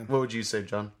amazing. Yeah. What would you say,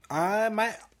 John?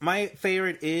 My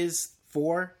favorite is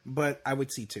 4, but I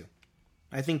would see 2.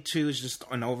 I think 2 is just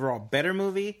an overall better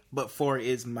movie, but 4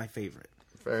 is my favorite.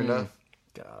 Fair enough.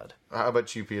 God. How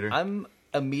about you, Peter? I'm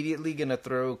immediately going to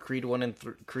throw Creed 1 and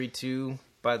Creed 2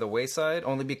 by the wayside,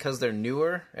 only because they're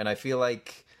newer, and I feel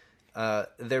like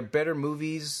they're better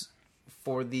movies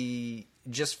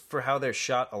just for how they're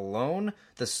shot alone.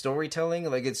 The storytelling,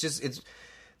 it's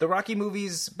the Rocky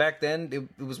movies back then,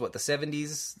 it was the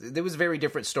 70s? There was very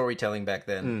different storytelling back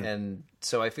then. And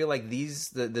so I feel like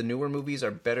the newer movies are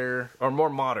better, or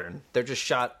more modern. They're just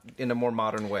shot in a more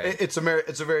modern way. It's a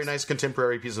very nice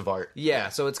contemporary piece of art. Yeah,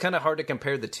 so it's kind of hard to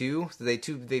compare the two. They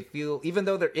feel, even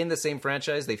though they're in the same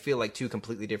franchise, they feel like two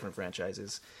completely different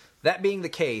franchises. That being the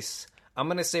case, I'm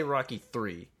going to say Rocky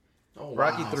 3. Oh, wow.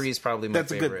 Rocky 3 is probably my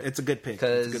favorite. It's a good pick.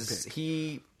 Because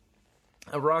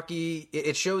Rocky,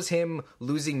 it shows him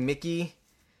losing Mickey.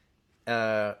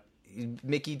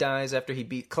 Mickey dies after he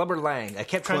beat Clubber Lang. I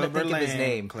kept trying to think of his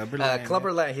name.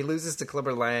 Clubber Lang. He loses to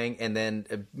Clubber Lang, and then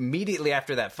immediately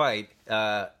after that fight,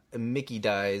 Mickey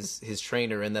dies, his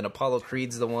trainer, and then Apollo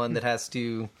Creed's the one that has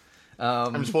to...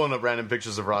 I'm just pulling up random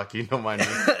pictures of Rocky. Don't mind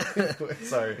me.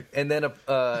 Sorry. And then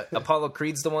Apollo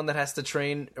Creed's the one that has to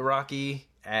train Rocky.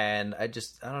 And I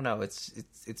don't know.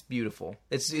 It's beautiful.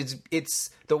 It's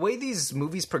the way these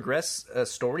movies progress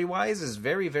story wise is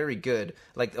very, very good.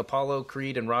 Like Apollo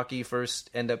Creed and Rocky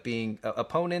first end up being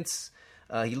opponents.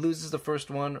 He loses the first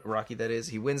one, Rocky that is.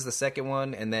 He wins the second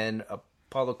one, and then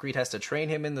Apollo Creed has to train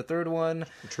him in the third one.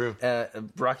 True.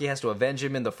 Rocky has to avenge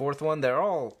him in the fourth one. They're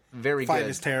all very good. 5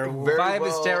 is terrible. Five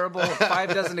is terrible.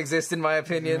 5 doesn't exist in my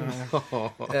opinion.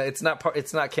 No. It's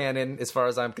not canon as far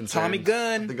as I'm concerned. Tommy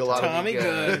Gunn. Tommy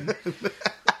Gunn.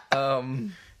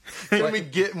 Can we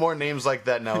get more names like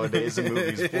that nowadays in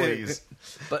movies, please?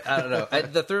 But I don't know.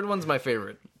 The third one's my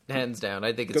favorite. Hands down.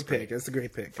 I think it's good pick. That's a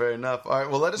great pick. Fair enough. All right.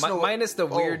 Well, let us know. Minus the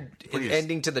weird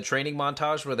ending to the training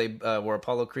montage where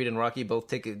Apollo Creed and Rocky both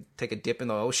take a dip in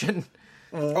the ocean.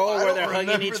 Where they're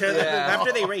hugging each other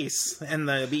after they race in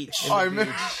the beach.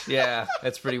 Yeah,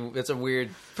 it's pretty. It's a weird,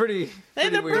 pretty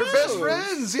weird. They're best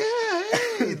friends. Yeah.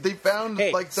 Hey, they found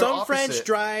some opposite. French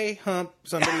dry hump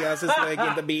somebody else's leg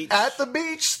in the beach. At the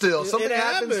beach, still something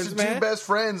happens to two best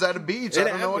friends at a beach. I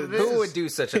don't know what it is. Who would do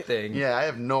such a thing? Yeah, I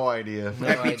have no idea. No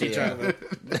idea.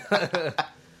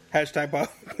 Hashtag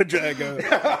Papa Drago.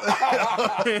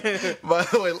 By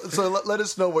the way, so let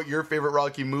us know what your favorite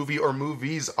Rocky movie or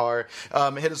movies are.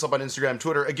 Hit us up on Instagram,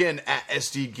 Twitter, again, at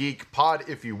SD Geek Pod,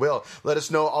 if you will. Let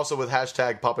us know also with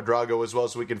hashtag Papa Drago as well,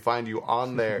 so we can find you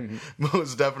on there.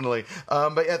 Most definitely.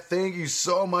 But yeah, thank you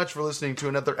so much for listening to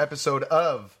another episode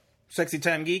of Sexy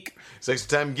Time Geek. Sexy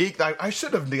Time Geek. I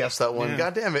should have guessed that one. Yeah.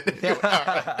 God damn it.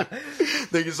 Right.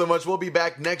 Thank you so much. We'll be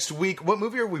back next week. What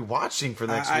movie are we watching for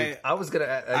next week? I was going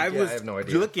to... I have no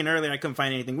idea. Looking earlier, I couldn't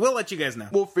find anything. We'll let you guys know.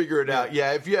 We'll figure it out.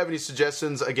 Yeah, if you have any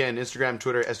suggestions, again, Instagram,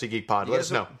 Twitter, SD Geek Pod. Let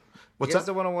us know. You guys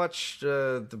don't want to watch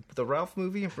the Ralph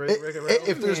movie? If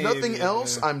there's nothing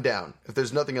else, I'm down. If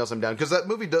there's nothing else, I'm down. Because that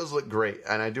movie does look great,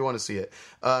 and I do want to see it.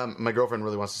 My girlfriend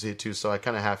really wants to see it, too, so I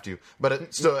kind of have to.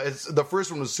 But the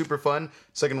first one was super fun.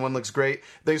 Second one looks great.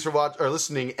 Thanks for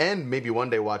listening, and maybe one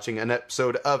day watching an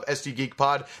episode of SD Geek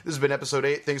Pod. This has been episode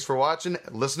 8. Thanks for watching,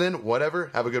 listening, whatever.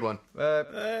 Have a good one.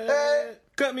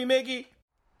 Cut me, Mickey.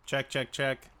 Check. Check.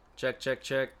 Check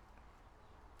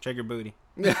your booty.